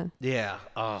 piss. Yeah. Yeah.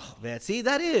 Oh, man. See,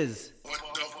 that is.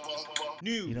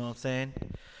 News. You know what I'm saying?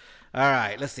 All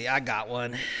right. Let's see. I got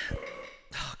one.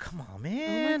 Oh, come on, Oh my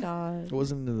man. god. It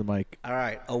wasn't into the mic. All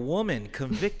right. A woman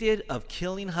convicted of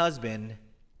killing husband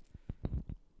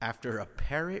after a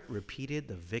parrot repeated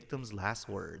the victim's last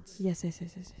words. Yes.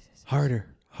 Harder,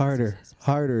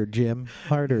 Jim.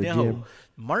 Harder, No. Jim.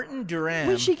 Martin Duran.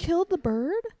 Wait, she killed the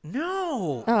bird?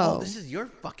 No. Oh. This is your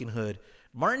fucking hood.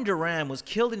 Martin Duran was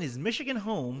killed in his Michigan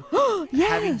home, Yes.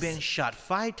 having been shot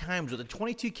 5 times with a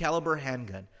 .22 caliber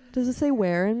handgun. Does it say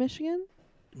where in Michigan?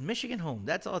 Michigan home.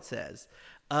 That's all it says.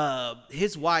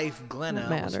 His wife Glenna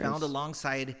That was matters. found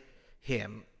alongside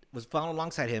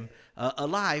him.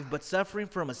 Alive, but suffering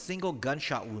from a single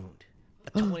gunshot wound.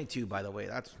 A 22, by the way.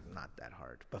 That's not that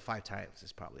hard, but 5 times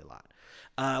is probably a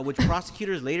lot. Which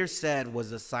prosecutors later said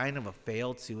was a sign of a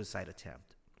failed suicide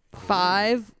attempt.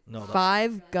 5 No, the-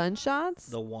 five gunshots?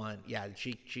 The one, yeah,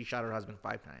 she shot her husband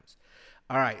 5 times.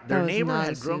 All right. That Their was neighbor not a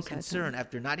had grown suicide concerned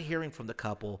after not hearing from the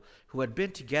couple who had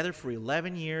been together for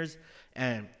 11 years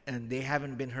and they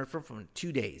haven't been heard from for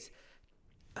 2 days.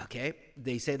 Okay.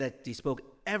 They say that they spoke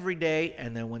every day,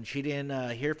 and then when she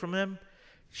didn't hear from him,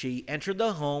 she entered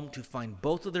the home to find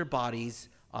both of their bodies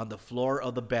on the floor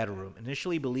of the bedroom,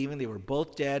 initially believing they were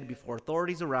both dead before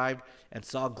authorities arrived and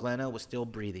saw Glenna was still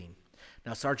breathing.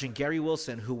 Now, Sergeant Gary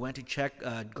Wilson, who went to check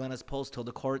Glenna's pulse, told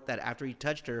the court that after he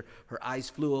touched her, her eyes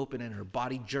flew open and her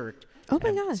body jerked. Oh, my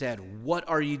and God. said, "What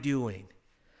are you doing?"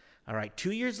 All right,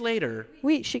 2 years later,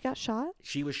 Wait, she got shot?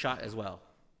 she was shot as well.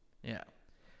 Yeah.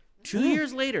 2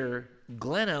 years later,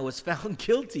 Glenna was found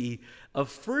guilty of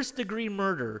first-degree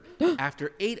murder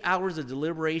after 8 hours of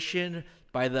deliberation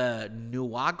by the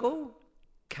Nuevo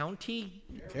County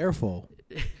Careful.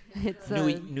 It's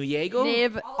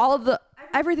Nuyego?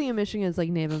 everything in Michigan is like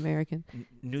Native American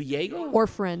Nuyego? or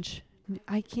French.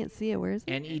 I can't see it. Where is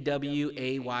it?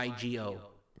 Newaygo.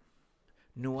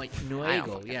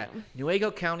 Newaygo, yeah.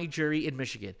 Newaygo County jury in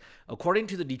Michigan. According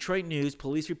to the Detroit News,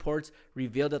 police reports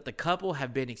revealed that the couple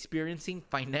have been experiencing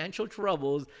financial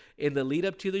troubles in the lead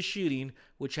up to the shooting,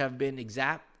 which have been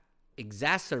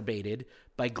exacerbated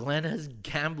by Glenna's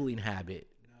gambling habit.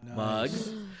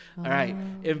 Mugs. All right.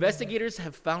 Investigators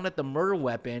have found that the murder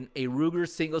weapon, a Ruger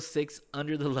 .6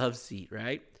 under the love seat,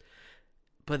 right?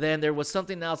 But then there was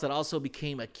something else that also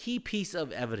became a key piece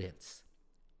of evidence.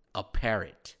 A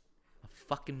parrot. A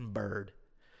fucking bird.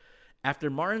 After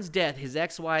Martin's death, his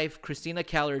ex-wife, Christina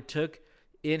Keller, took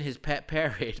in his pet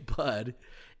parrot, Bud,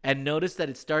 and noticed that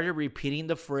it started repeating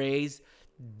the phrase,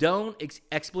 "Don't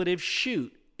expletive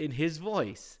shoot," in his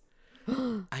voice.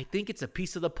 "I think it's a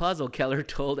piece of the puzzle," Keller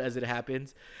told As It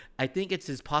Happens. "I think it's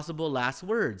his possible last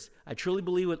words. I truly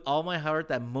believe with all my heart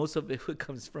that most of it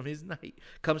comes from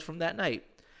that night.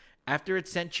 After it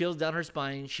sent chills down her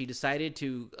spine, she decided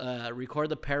to record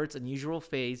the parrot's unusual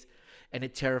phase, and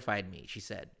it terrified me," she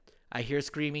said. "I hear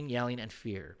screaming, yelling, and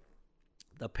fear."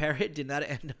 The parrot did not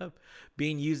end up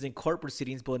being used in court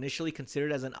proceedings, but initially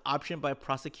considered as an option by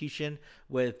prosecution,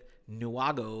 with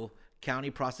Newaygo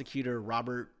County Prosecutor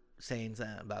Robert saying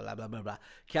blah, blah, blah, blah, blah.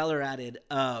 Keller added,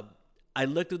 "I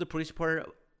looked through the police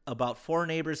report. About 4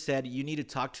 neighbors said, 'You need to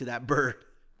talk to that bird.'"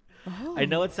 Oh. I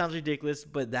know it sounds ridiculous,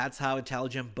 but that's how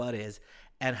intelligent Bud is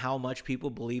and how much people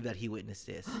believe that he witnessed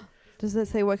this. Does it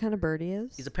say what kind of bird he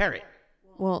is? He's a parrot.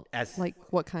 Well, like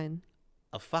what kind?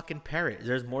 A fucking parrot.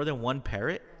 There's more than one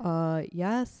parrot?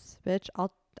 Yes, bitch.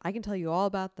 I can tell you all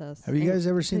about this. Have you guys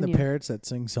ever seen the Continue. parrots that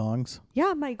sing songs?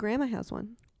 Yeah, my grandma has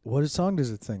one. What song does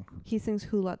it sing? He sings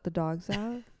 "Who Let the Dogs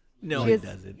Out." No, She he has-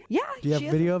 doesn't. Yeah. Do you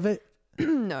have video of it?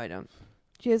 No, I don't.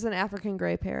 She has an African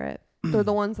gray parrot. They're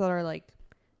the ones that are like,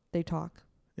 they talk.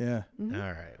 Yeah. All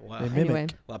right. Well, They mimic. Anyway.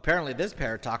 well, apparently this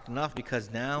parrot talked enough,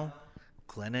 because now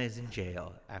Glenna is in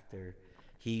jail after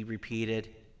he repeated,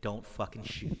 "Don't fucking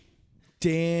shoot."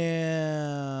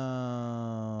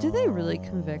 Damn. Did they really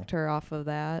convict her off of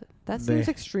that? That They- seems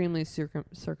extremely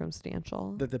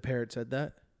circumstantial. That the parrot said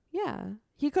that? Yeah.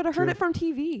 He could have heard True. it from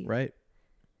TV. Right.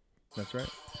 That's right.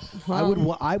 Well,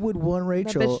 I would want that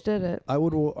Rachel. bitch did it. I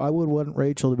would want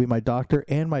Rachel to be my doctor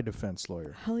and my defense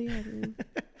lawyer. Hell yeah, dude.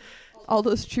 All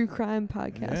those true crime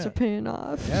podcasts Yeah. are paying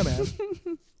off. Yeah, man.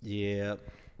 Yeah.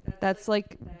 That's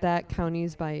like that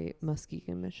county's by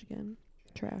Muskegon, Michigan.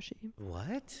 Trashy.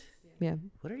 What? Yeah.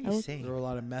 What are I you was- Is there saying? a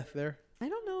lot of meth there? I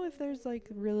don't know if there's like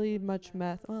really much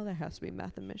meth. Well, there has to be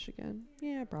meth in Michigan.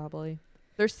 Yeah, probably.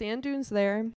 There's sand dunes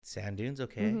there. Sand dunes,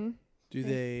 okay. Mhm. Do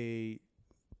they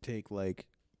take like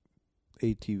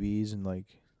ATVs and like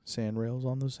sand rails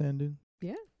on those sand dunes?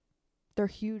 Yeah. They're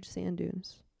huge sand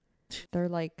dunes. They're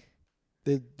like,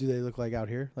 Do they look like out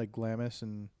here, like Glamis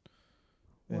and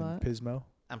What? Pismo?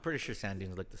 I'm pretty sure sand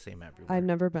dunes look the same everywhere. I've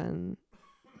never been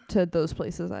to those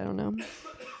places. I don't know.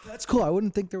 That's cool. I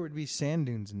wouldn't think there would be sand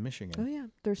dunes in Oh Michigan. yeah,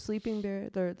 they're Sleeping Bear.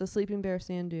 They're the Sleeping Bear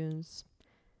sand dunes.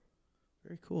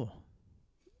 Very cool.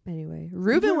 Anyway,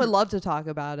 Ruben would love to talk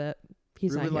about it.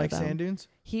 He's Ruben not here, likes though. sand dunes?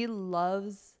 He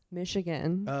loves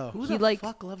Michigan. Oh. Who he the like-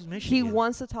 fuck loves He Michigan?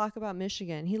 wants to talk about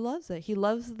Michigan. He loves it. He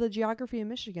loves the geography of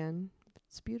Michigan.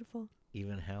 It's beautiful.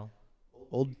 Even hell.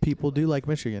 Old people do like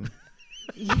Michigan.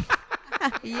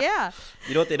 Yeah.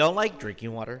 You know what they don't like?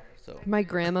 Drinking water. So My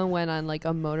grandma went on like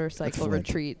a motorcycle Flint.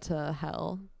 retreat to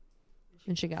hell,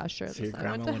 and she got a shirt. So your that said,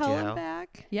 I went grandma to went to hell and hell?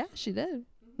 back. Yeah, she did.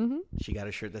 Mm-hmm. she got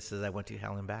a shirt that says "I went to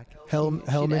hell and back." Hell,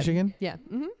 She did. Michigan? Yeah.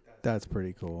 Mm-hmm. That's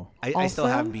pretty cool. I still Also-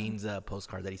 have Bean's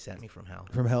postcard that he sent me from hell.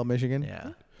 From Hell, Michigan?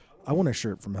 Yeah. I want a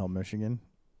shirt from Hell, Michigan.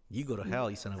 You go to hell,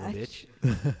 you son of a bitch.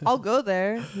 I'll go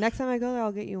there. Next time I go there,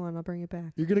 I'll get you one. I'll bring it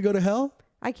back. You're going to go to hell?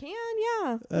 I can,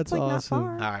 yeah. That's it's like awesome.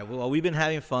 not All far. right. Well, we've been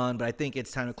having fun, but I think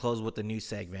it's time to close with the new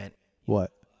segment.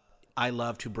 What? I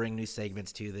love to bring new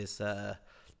segments to this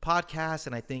podcast,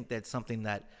 and I think that's something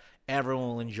that everyone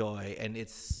will enjoy. And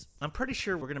I'm pretty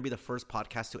sure we're going to be the first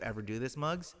podcast to ever do this,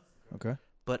 Muggs. Okay.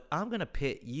 But I'm going to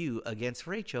pit you against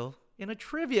Rachel in a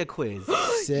trivia quiz.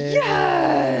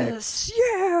 Yes.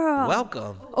 Yeah.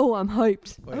 Welcome. Oh, I'm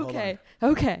hyped. Wait, hold Okay.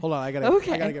 Okay. Hold on, I gotta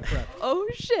get prepped. Oh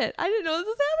shit! I didn't know this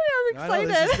was I happening. know, I'm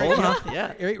this is excited. Hold on.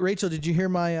 Yeah. Hey, Rachel, did you hear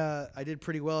my? I did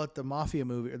pretty well at the mafia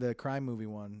movie or the crime movie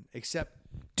one. Except,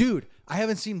 dude, I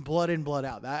haven't seen Blood In, Blood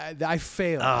Out. I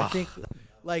failed. I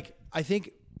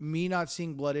think me not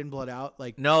seeing Blood In, Blood Out.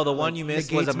 No, the one you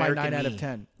missed was negates my American 9 out Me. of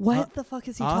 10. What the fuck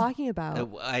is he talking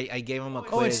about? I gave him a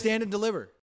quiz. Oh, it's Stand and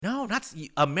Deliver. No, not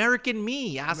American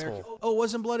Me, asshole. Oh,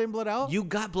 wasn't Blood In, Blood Out? You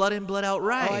got Blood In, Blood Out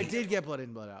right. Oh, I did get Blood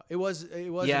In, Blood Out. It was.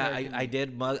 Yeah, American I Me.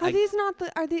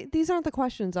 did. These aren't the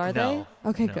questions, are No. they?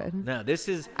 Okay, No. good. No, this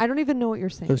is. I don't even know what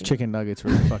you're saying. Those chicken nuggets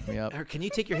really fucked me up. Can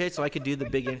you take your hit so I could do the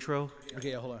big intro?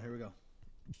 Okay, hold on. Here we go.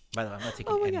 By the way, I'm not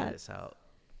taking Oh my any of God. this out.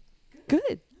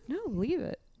 Good. No, leave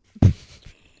it.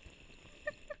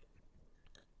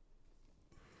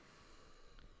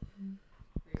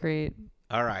 Great.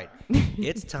 All right,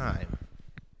 it's time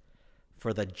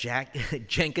for the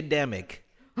Jankademic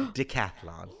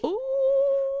Decathlon. Ooh.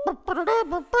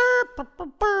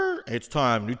 It's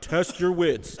time to test your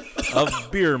wits of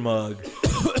Beer Mug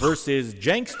versus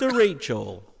Jankster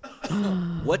Rachel.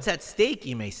 What's at stake,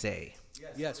 you may say?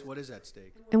 Yes. What is at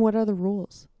stake? And what are the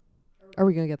rules? Are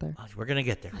we gonna get there? We're gonna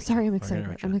get there. Sorry, I'm We're gonna excited.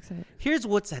 get I'm there. excited. Here's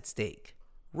what's at stake.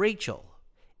 Rachel,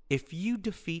 if you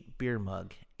defeat Beer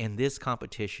Mug in this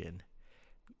competition,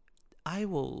 I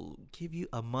will give you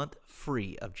a month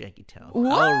free of Jankytown.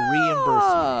 I'll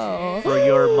reimburse you for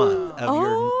your month of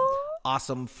your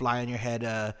awesome fly on your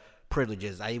head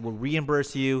privileges. I will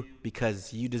reimburse you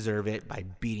because you deserve it by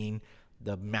beating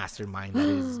the mastermind that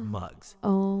is Muggs.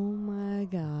 Oh my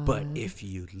god. But if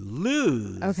you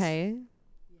lose, Okay.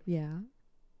 Yeah.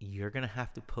 you're going to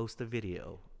have to post a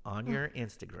video on your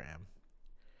Instagram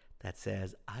that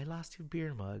says, I lost to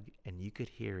Beer Mug, and you could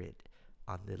hear it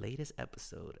on the latest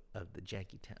episode of the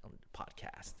Jankytown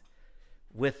podcast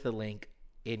with the link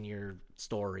in your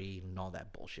story and all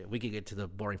that bullshit. We could get to the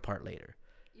boring part later.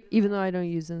 Even though I don't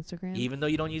use Instagram. Even though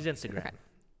you don't use Instagram,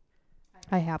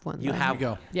 I have one. you though. have go.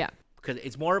 one. Yeah. Because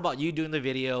it's more about you doing the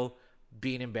video,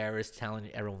 being embarrassed, telling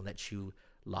everyone that you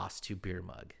lost to Beer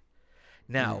Mug.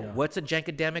 Now, what's a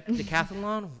Jankademic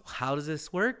Decathlon? How does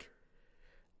this work?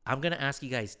 I'm going to ask you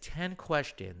guys 10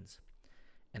 questions.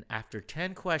 And after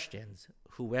 10 questions,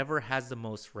 whoever has the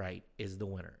most right is the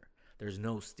winner. There's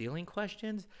no stealing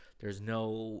questions.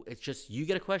 It's just you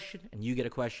get a question and you get a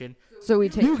question. So we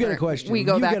take. You get a turn- question. We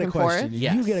go you back get a and question. forth.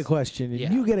 Yes. You get a question.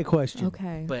 Yeah. You get a question.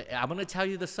 Okay. But I'm going to tell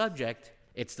you the subject.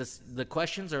 It's the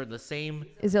questions are the same.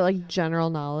 Is it like general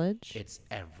knowledge? It's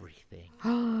everything.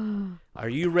 Are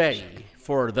you ready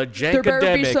for the There better be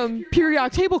Jankademic? some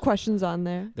periodic table questions on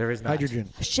there. There is not. Hydrogen.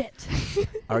 Shit.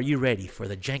 Are you ready for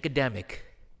the Jankademic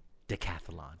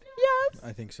Decathlon? Yes.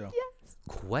 I think so.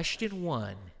 Question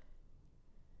 1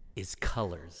 is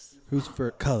colors. Who's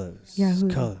for colors? Yeah,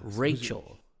 who's- colors.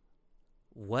 Rachel,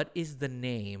 what is the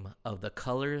name of the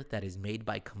color that is made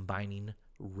by combining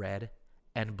red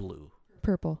and blue?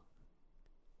 Purple.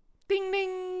 Ding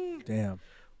ding. Damn.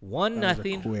 1-0 That was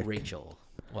a quick- Rachel.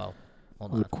 Well,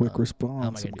 hold That was on. a quick How am I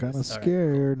response. gonna I'm do kind of this? All right.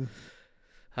 scared.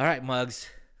 All right, Muggs.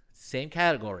 Same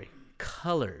category.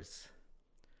 Colors.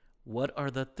 What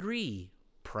are the 3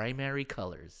 primary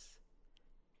colors?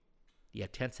 You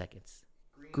have 10 seconds.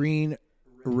 Green,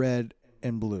 red,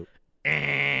 and blue.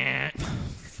 Can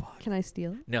I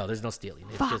steal it? No, there's no stealing.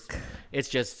 Fuck. It's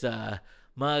just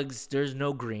Muggs. There's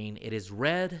no green. It is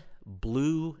red,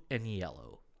 blue, and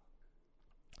yellow.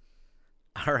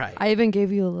 All right. I even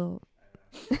gave you a little.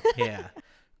 Yeah.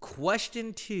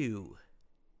 Question 2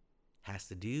 has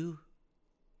to do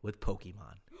with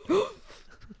Pokemon.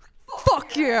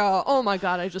 Fuck yeah! Oh my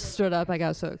god! I just stood up. I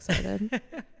got so excited.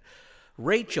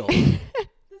 Rachel.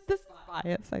 This is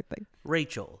bias, I think.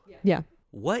 Rachel. Yeah.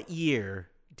 What year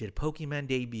did Pokemon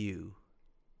debut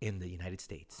in the United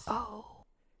States? Oh.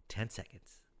 10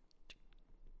 seconds.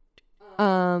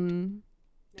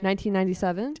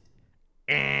 1997.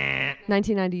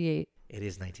 1998. It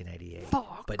is 1998.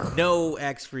 Fuck. But no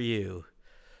X for you.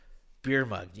 Beer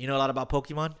Mug. You know a lot about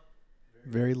Pokemon?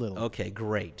 Very little. Okay,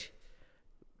 great.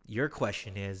 Your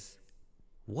question is,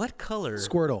 what color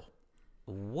Squirtle.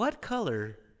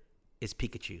 is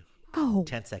Pikachu? Oh.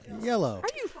 10 seconds. Yellow.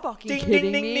 Are you fucking Ding,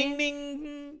 kidding ding, me? ding, ding,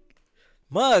 ding.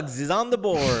 Muggs is on the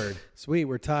board. Sweet.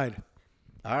 We're tied.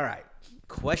 All right.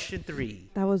 Question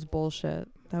 3. That was bullshit.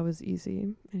 That was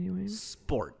easy. Anyway.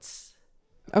 Sports.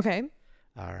 Okay.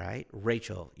 All right.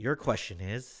 Rachel, your question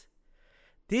is,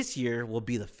 this year will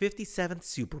be the 57th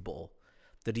Super Bowl.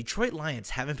 The Detroit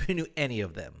Lions haven't been to any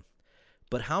of them.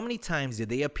 But how many times did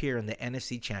they appear in the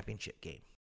NFC Championship game?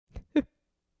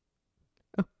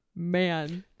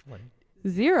 Man. 1,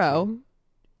 0.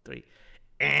 3.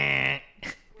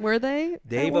 Were they?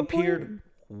 They've at one appeared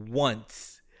point?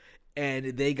 once, and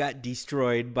they got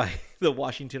destroyed by the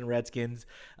Washington Redskins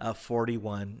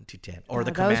 41-10. Or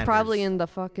the That Commanders. was probably in the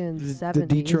fucking 70s. The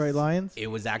Detroit Lions. It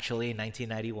was actually in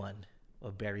 1991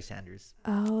 of Barry Sanders.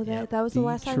 Oh, Yep. that was the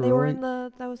last time they were in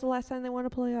Detroit. that was the last time they won a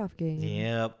playoff game.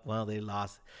 Yep. Well, they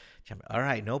lost. All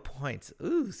right, no points.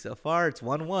 Ooh, so far it's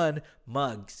 1-1.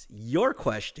 Muggs, your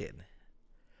question.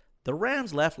 The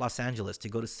Rams left Los Angeles to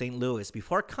go to St. Louis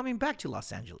before coming back to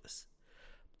Los Angeles.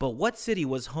 But what city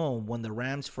was home when the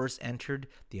Rams first entered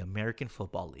the American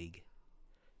Football League?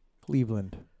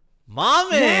 Cleveland. Mom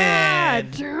Yeah, man!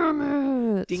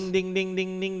 damn it. Ding, ding, ding,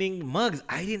 ding, ding, ding. Muggs,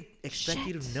 I didn't expect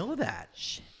you to know that.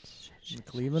 The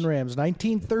Cleveland Rams,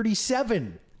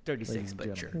 1937. 36, Ladies and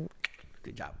but gentlemen. sure.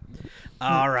 Good job.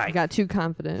 All I right. got too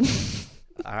confident.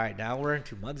 All right, now we're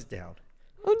into Muggs down.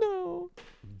 Oh no.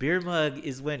 Beer Mug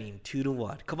is winning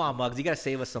 2-1. Come on, Muggs. You got to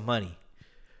save us some money.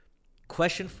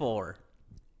 Question 4.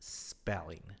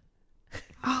 Spelling.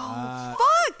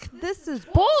 Fuck! This is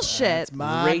bullshit. That's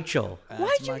my, Rachel. Why'd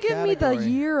that's you my give me the category.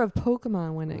 year of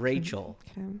Pokemon when it came- Rachel.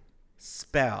 Okay.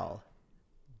 Spell.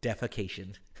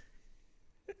 Defecation.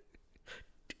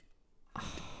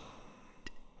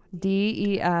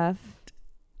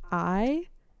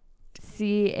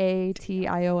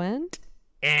 DEFICATION?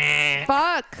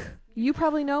 Fuck! You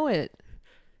probably know it.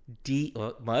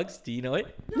 Muggs, do you know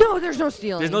it? No, there's no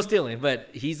stealing. There's no stealing, but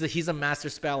he's a master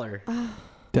speller.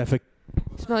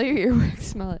 Smell your earwax.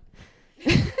 Smell it.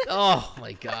 Oh,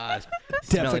 my God.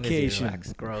 Smelling his Defecation.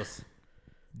 earwax. Gross.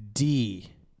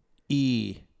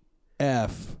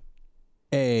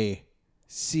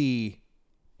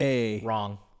 DEFACA.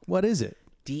 Wrong. What is it?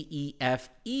 DEFECA.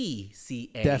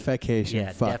 Defecation.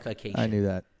 Yeah, Fuck. defecation. I knew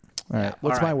that. All right. Yeah,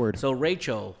 What's all my right. word? So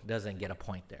Rachel doesn't get a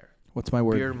point there. What's my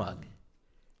word? Beer Mug.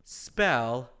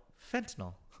 Spell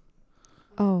fentanyl.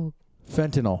 Oh,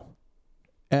 Fentanyl.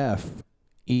 FETANYL.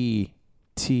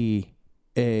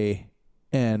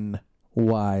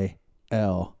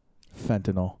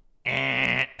 Fentanyl.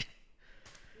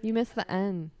 you missed the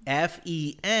N.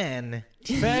 FEN.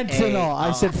 Fentanyl.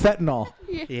 I said fentanyl.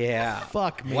 Yeah.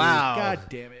 Fuck me. Wow. God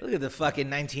damn it. Look at the fucking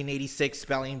 1986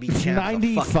 spelling bee champ.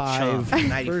 95.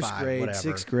 95. First grade, whatever.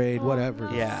 sixth grade, whatever.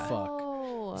 Yeah. Fuck.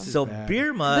 Oh. So bad.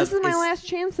 Beer Mug. This is my last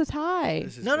chance to tie.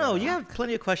 No, you have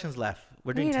plenty of questions left.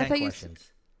 We're doing Wait, I 10 thought you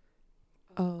questions.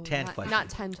 Oh, 10 not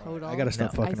questions. 10 total. I gotta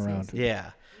stop No. fucking I see. around.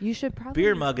 Yeah. You should probably.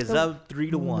 Beer Mug is the- up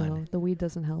 3-1. No, the weed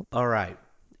doesn't help. All right.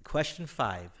 Question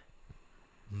 5.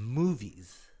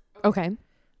 Movies. Okay.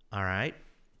 All right.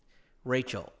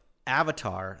 Rachel,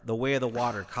 Avatar, The Way of the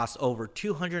Water cost over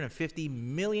 $250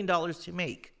 million to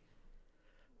make.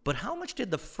 But how much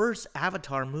did the first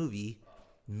Avatar movie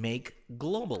make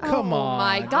globally? Come Oh on.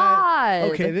 my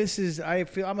God. Okay, this is. I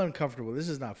feel I'm uncomfortable. This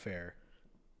is not fair,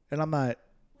 and I'm not.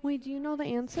 Wait, do you know the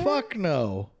answer? Fuck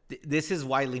no. This is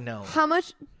widely known. How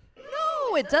much?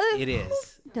 No, it doesn't. It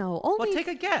is. No, only. Well, take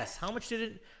a guess. How much did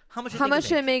it? How much? how much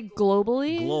did it make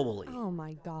globally? Globally. Oh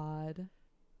my God.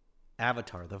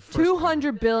 Avatar, the first.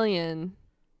 200 billion.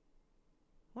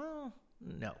 One. Well,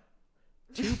 no.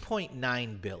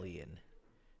 2.9 billion.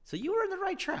 So you were in the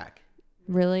right track.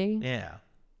 Really? Yeah.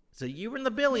 So you were in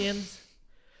the billions.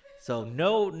 So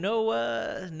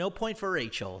no point for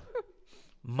Rachel.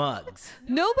 Muggs.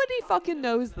 Nobody fucking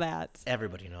knows that.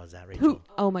 Everybody knows that, Rachel. Who?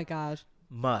 Oh my gosh.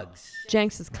 Muggs.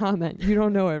 Jenks's comment. You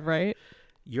don't know it, right?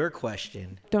 Your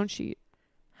question. Don't cheat.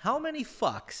 How many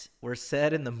fucks were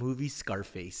said in the movie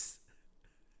Scarface?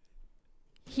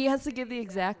 He has to give the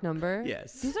exact number.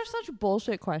 Yes. These are such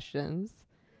bullshit questions.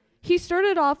 He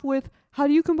started off with, "How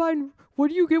do you combine? What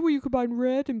do you get when you combine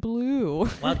red and blue?"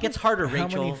 Well, it gets harder, How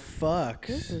Rachel. many fucks?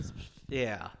 This is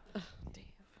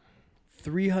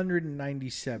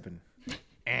 397.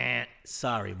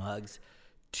 Sorry, Muggs.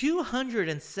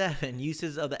 207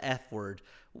 uses of the F word,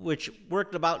 which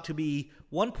worked about to be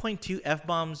 1.2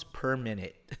 F-bombs per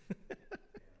minute.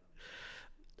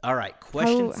 All right,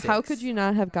 question 6. how could you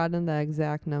not have gotten the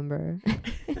exact number?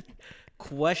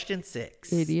 Question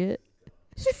 6. Idiot.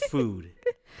 Food.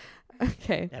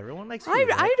 Okay. Everyone likes food. I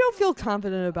right? don't feel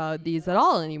confident about these at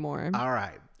all anymore. All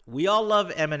right. We all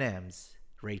love M&Ms,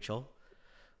 Rachel.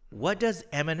 What does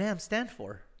M&M stand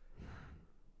for?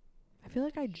 I feel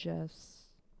like I just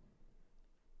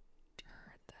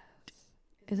heard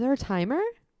this. Is there a timer?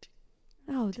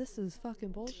 No, this is fucking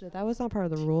bullshit. That was not part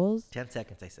of the rules. 10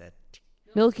 seconds, I said.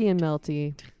 Milky and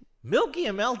Melty. Milky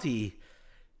and Melty.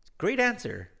 Great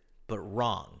answer, but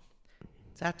wrong.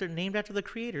 It's named after the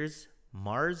creators,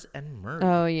 Mars and Murray.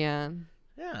 Oh yeah.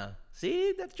 Yeah.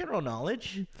 See, that's general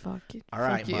knowledge. Fuck you. All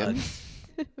right, Fuck you. Mugs.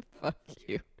 Fuck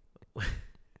you.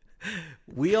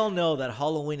 We all know that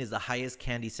Halloween is the highest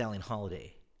candy selling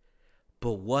holiday.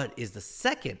 But what is the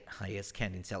second highest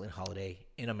candy selling holiday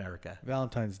in America?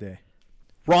 Valentine's Day.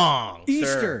 Wrong. Easter.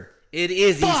 Sir. It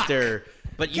is Fuck. Easter,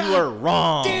 but you are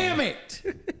wrong. Damn it!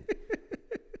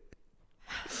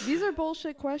 These are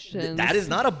bullshit questions. That is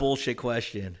not a bullshit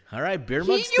question. All right, Beer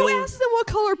Mug You still. asked them what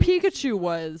color Pikachu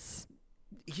was.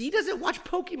 He doesn't watch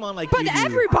Pokemon like But you do.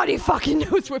 everybody fucking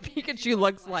knows what Pikachu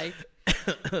looks like.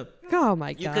 Oh my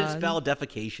You god. can spell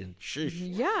defecation. Shush.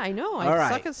 Yeah, I know. I All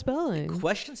right. suck at spelling.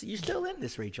 Questions. You're still in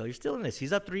this, Rachel. You're still in this.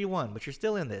 He's up 3-1, but you're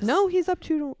still in this. No, he's up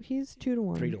 2-1.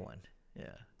 3-1. Yeah.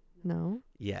 No.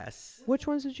 Yes. Which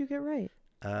ones did you get right?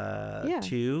 Yeah.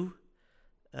 2,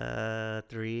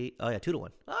 3. Oh yeah, 2-1.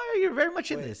 Oh, you're very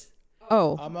much in this.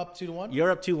 Oh, I'm up 2-1.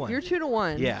 You're up 2-1. you're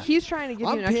 2-1. Yeah. He's trying to give you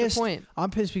I'm an extra pissed. point. I'm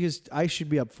pissed because I should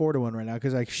be up 4-1 right now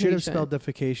because I should have spelled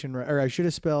defecation right, or I should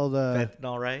have spelled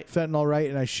Fentanyl, right? fentanyl right,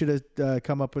 and I should have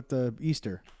come up with the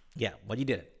Easter. Yeah. Well, you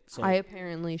did it. So I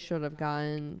apparently should have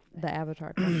gotten the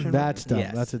Avatar question. That's dumb.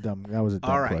 Yes. That was a dumb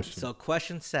all right. question. So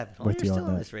question 7. Oh, With you're you on still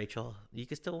in that. this, Rachel. You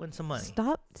can still win some money.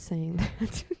 Stop saying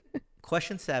that.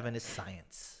 Question 7 is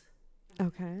science.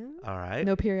 Okay. All right.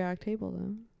 No periodic table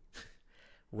though.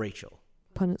 Rachel,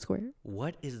 Punnett Square,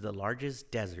 what is the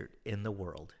largest desert in the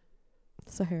world?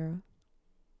 Sahara,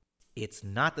 It's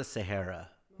not the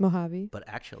Sahara, Mojave. but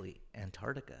actually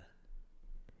Antarctica.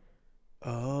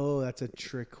 Oh, that's a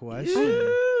trick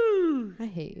question. I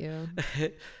hate you.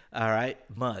 All right,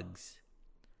 Mugs.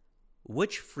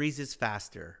 Which freezes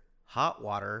faster, hot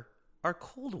water or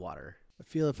cold water? I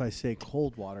feel if I say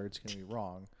cold water, it's going to be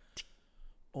wrong.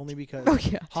 Only because Oh,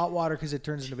 yeah. hot water because it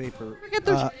turns into vapor. Forget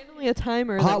there's randomly a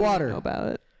timer hot that we water. don't know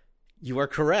about. You are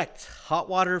correct. Hot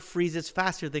water freezes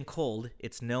faster than cold.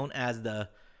 It's known as the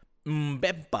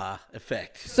Mbemba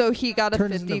effect. So he got a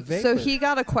Turns into 50. So vapor. he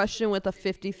got a question with a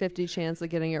 50-50 chance of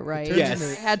getting it right. turns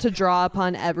Yes. I had to draw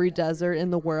upon every desert in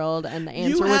the world, and the You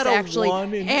answer was had a actually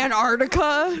 1 in-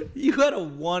 Antarctica. You had a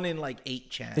 1 in like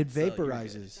 8 chance. It so you're good.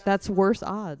 vaporizes. That's worse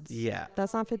odds. Yeah.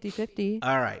 That's not 50-50.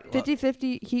 All right. well,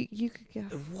 50-50. You could get.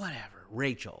 whatever.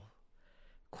 Rachel.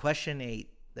 Question 8.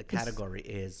 The category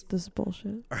is: This is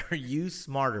bullshit. are you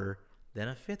smarter than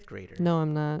a 5th grader? No,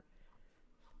 I'm not.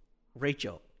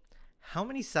 Rachel, how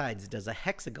many sides does a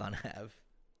hexagon have?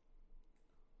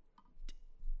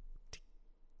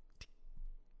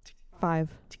 5.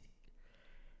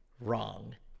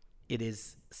 Wrong. It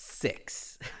is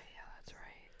 6. Yeah, that's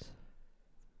right.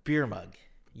 Beer Mug,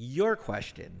 your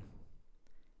question.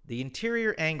 The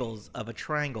interior angles of a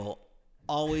triangle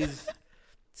always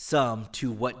sum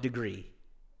to what degree?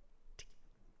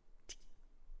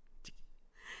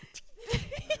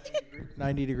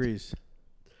 90 degrees.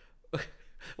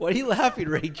 What are you laughing,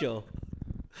 Rachel?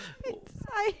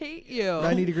 I hate you.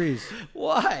 90 degrees.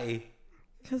 Why?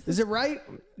 Is it right?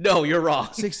 No, you're wrong.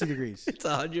 60 degrees. It's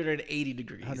 180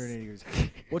 degrees. 180 degrees.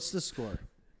 What's the score?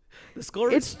 The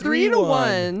score It's is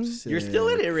 3-1. You're still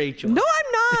in it, Rachel. No,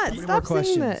 I'm not. more Stop saying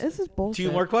questions. that. This is bullshit.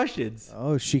 2 more questions.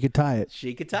 Oh, she could tie it.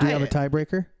 She could tie Do you have a it.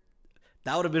 tiebreaker?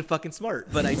 That would have been fucking smart,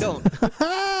 but I don't.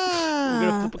 I'm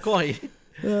gonna flip a coin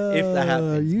if that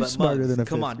happens. You But smarter Mugs, than a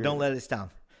come fifth on, don't grader. let us down.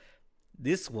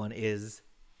 This one is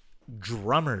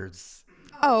drummers.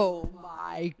 Oh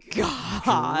my god.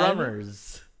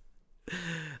 Drummers.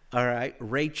 All right,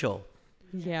 Rachel.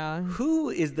 Yeah. Who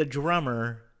is the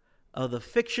drummer of the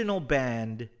fictional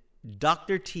band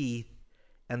Dr. Teeth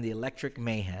and the Electric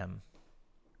Mayhem?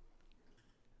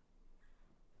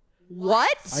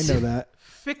 What? I know that.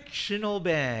 Fictional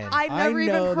band. I've I never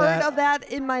even know heard that. of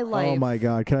that in my life. Oh my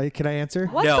god. Can I answer?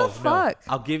 What no, the fuck?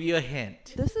 No. I'll give you a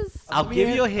hint. This is. I'll give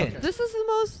you a hint. This is the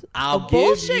most I'll a give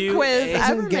bullshit you quiz a-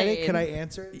 ever Doesn't get made. it? Can I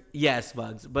answer? Yes,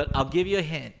 Bugs, but I'll give you a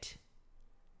hint.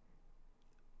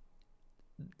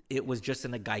 It was just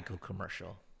in a Geico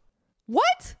commercial.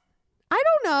 What? I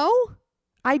don't know.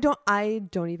 I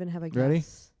don't even have a guess. Ready?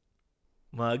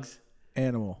 Mugs.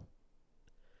 Animal.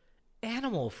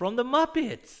 Animal from the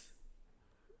Muppets.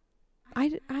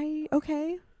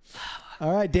 Okay.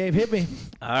 All right, Dave, hit me.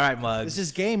 All right, Mugs. This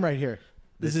is game right here.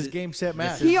 This This is is- game, set,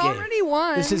 match. this is He game. already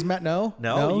won. This is Matt. No,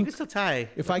 no, you can still tie.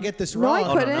 If I get this No, I wrong,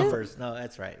 Oh, no, couldn't. numbers. No,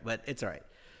 that's right, but it's all right.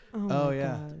 Oh,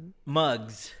 yeah. God.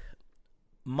 Mugs.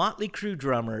 Motley Crue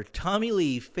drummer Tommy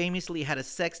Lee famously had a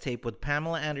sex tape with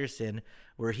Pamela Anderson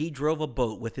where he drove a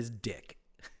boat with his dick.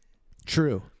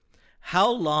 True. How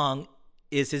long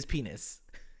is his penis?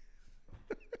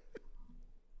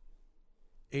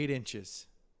 8 inches.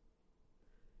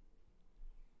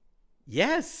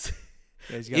 Yes.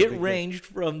 Yeah, he's got a It big dick. ranged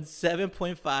from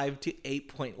 7.5 to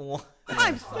 8.1.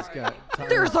 I'm He's sorry. got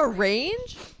There's a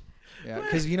range. Yeah,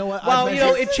 because you know what? Well, I've you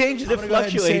know, measured- it changes. I'm It gonna go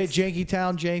ahead and say fluctates. Janky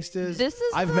Town Jankstas. This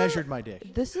is I've the- measured my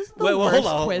dick. This is the Wait, well, worst hold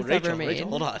on. quiz Rachel, ever made. Rachel,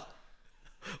 hold on.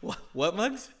 What,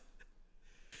 Mugs?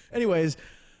 Anyways,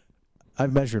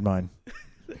 I've measured mine.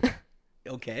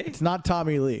 Okay. It's not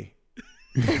Tommy Lee.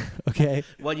 Okay.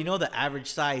 Well, you know the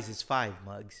average size is 5,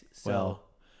 Mugs. So, Well,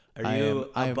 are you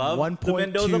I am above 1.2, the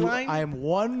Mendoza line? I am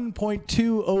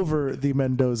 1.2 over the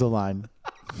Mendoza line.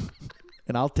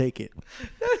 And I'll take it.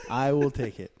 I will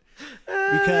take it.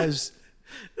 Because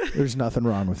there's nothing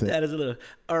wrong with it. That is a little.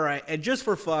 All right. And just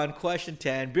for fun, question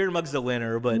 10. Beer Mug's the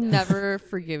winner, but Never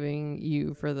forgiving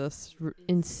you for this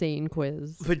insane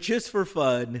quiz. just for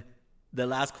fun, the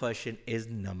last question is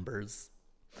numbers.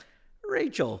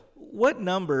 Rachel, what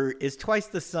number is twice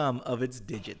the sum of its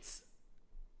digits?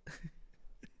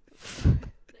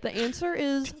 The answer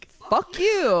is fuck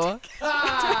you.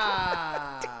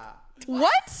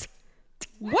 What?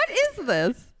 What is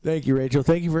this? Thank you, Rachel.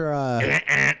 Thank you for thank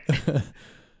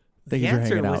The you for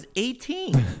answer hanging was out.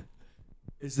 18.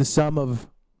 Is the sum of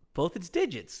Both its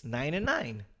digits, 9 and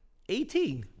 9.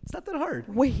 18. It's not that hard.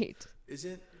 Wait. is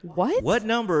it? What? What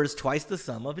number is twice the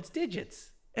sum of its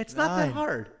digits? It's not that 9.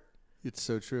 hard. It's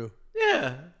so true.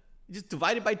 Yeah. You just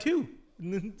divide it by 2.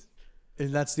 And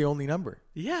that's the only number.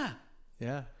 Yeah.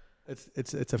 Yeah.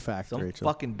 It's a fact, Some Rachel.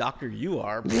 fucking doctor you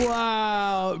are.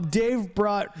 Wow. Dave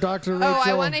brought Dr. Rachel. Oh,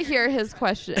 I want to hear his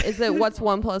question. Is it what's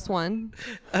 1 + 1?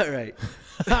 All right.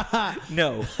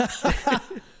 No.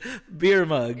 Beer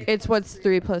Mug. It's what's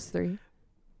 3 + 3.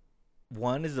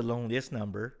 1 is the loneliest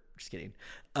number. Just kidding.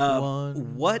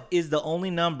 One. What is the only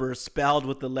number spelled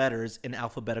with the letters in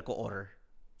alphabetical order?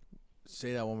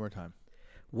 Say that one more time.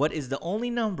 What is the only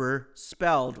number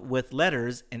spelled with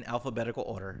letters in alphabetical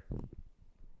order?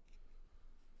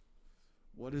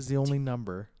 What is the only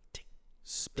number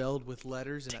spelled with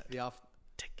letters in the alphabet?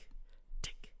 Tick,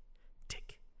 tick,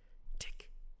 tick, tick,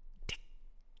 tick,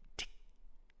 tick,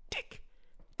 tick,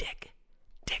 tick,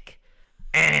 tick.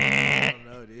 I don't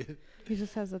know, dude. He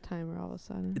just has a timer all of a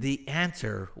sudden. The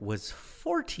answer was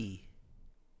 40.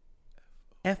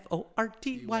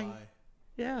 F-O-R-T-Y.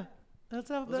 Yeah, that's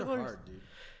how Those that are works. hard, dude.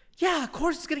 Yeah, of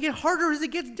course it's gonna get harder as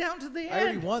it gets down to the I already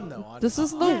end. won though. This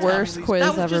is the on worst Tommy Lee's- quiz That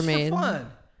was ever just made. for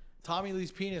fun. Tommy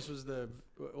Lee's penis was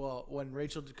when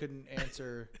Rachel couldn't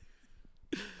answer.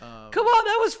 Come on,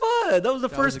 that was fun. That was the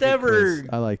That was first a good ever. quiz.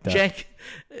 I like that.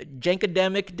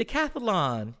 Jankademic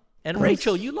decathlon. And That was-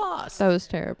 Rachel, you lost. That was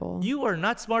terrible. You are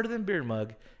not smarter than Beer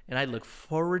Mug, and I look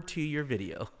forward to your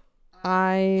video.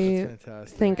 I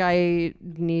Fantastic. think I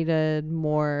needed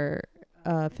more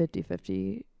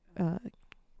 50-50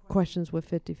 questions with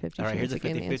 50-50 All right, chance here's a of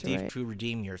getting the answer 50-50 right. to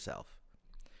redeem yourself.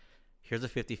 Here's a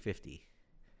 50-50.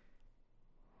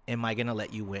 Am I going to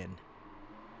let you win?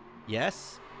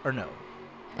 Yes or no?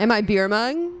 Am I beer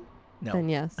mug? No. Then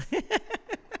yes.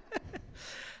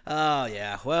 Oh,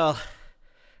 yeah. Well,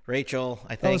 Rachel, I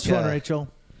That think was fun, Rachel.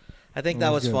 I think That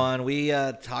that was was good. fun. We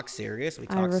talked serious. We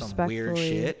I talked some respectfully weird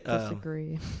shit.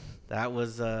 disagree. That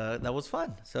was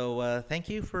fun. So thank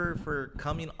you for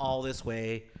coming all this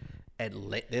way at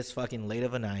this fucking late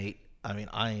of a night. I mean,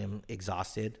 I am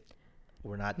exhausted.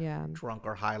 We're not Yeah. drunk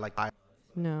or high like I.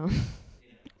 No.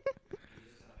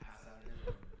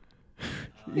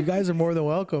 You guys are more than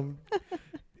welcome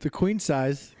to queen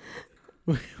size.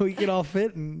 We can all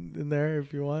fit in there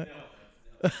if you want.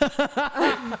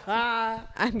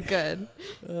 I'm good.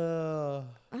 Uh,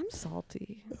 I'm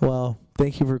salty. well,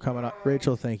 thank you for coming on,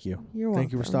 Rachel. Thank you. You're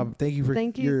Thank you for welcome. stopping. Thank you for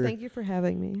Thank you for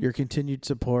having me. your continued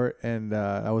support, and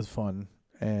that was fun.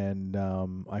 And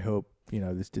I hope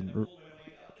this didn't.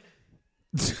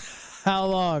 How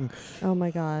long? Oh my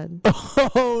god.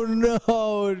 Oh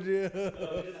no, dude.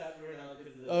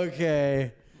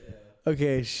 Okay.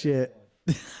 Okay. Shit.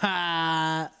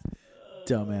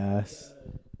 Dumbass.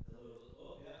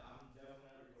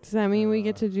 Does that mean we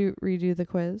get to redo the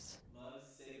quiz?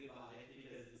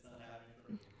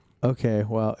 Okay.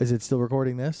 Well, is it still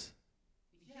recording this?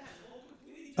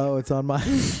 Oh, it's on my.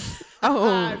 Oh.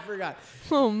 I forgot.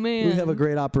 Oh man. We have a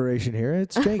great operation here.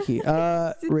 It's janky.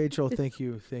 Rachel, thank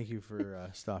you for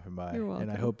stopping by. You're And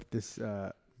I welcome. hope this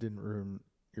didn't ruin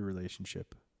your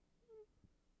relationship.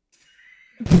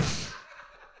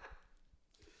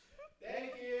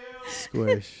 Thank you.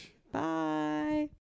 Squish. Bye.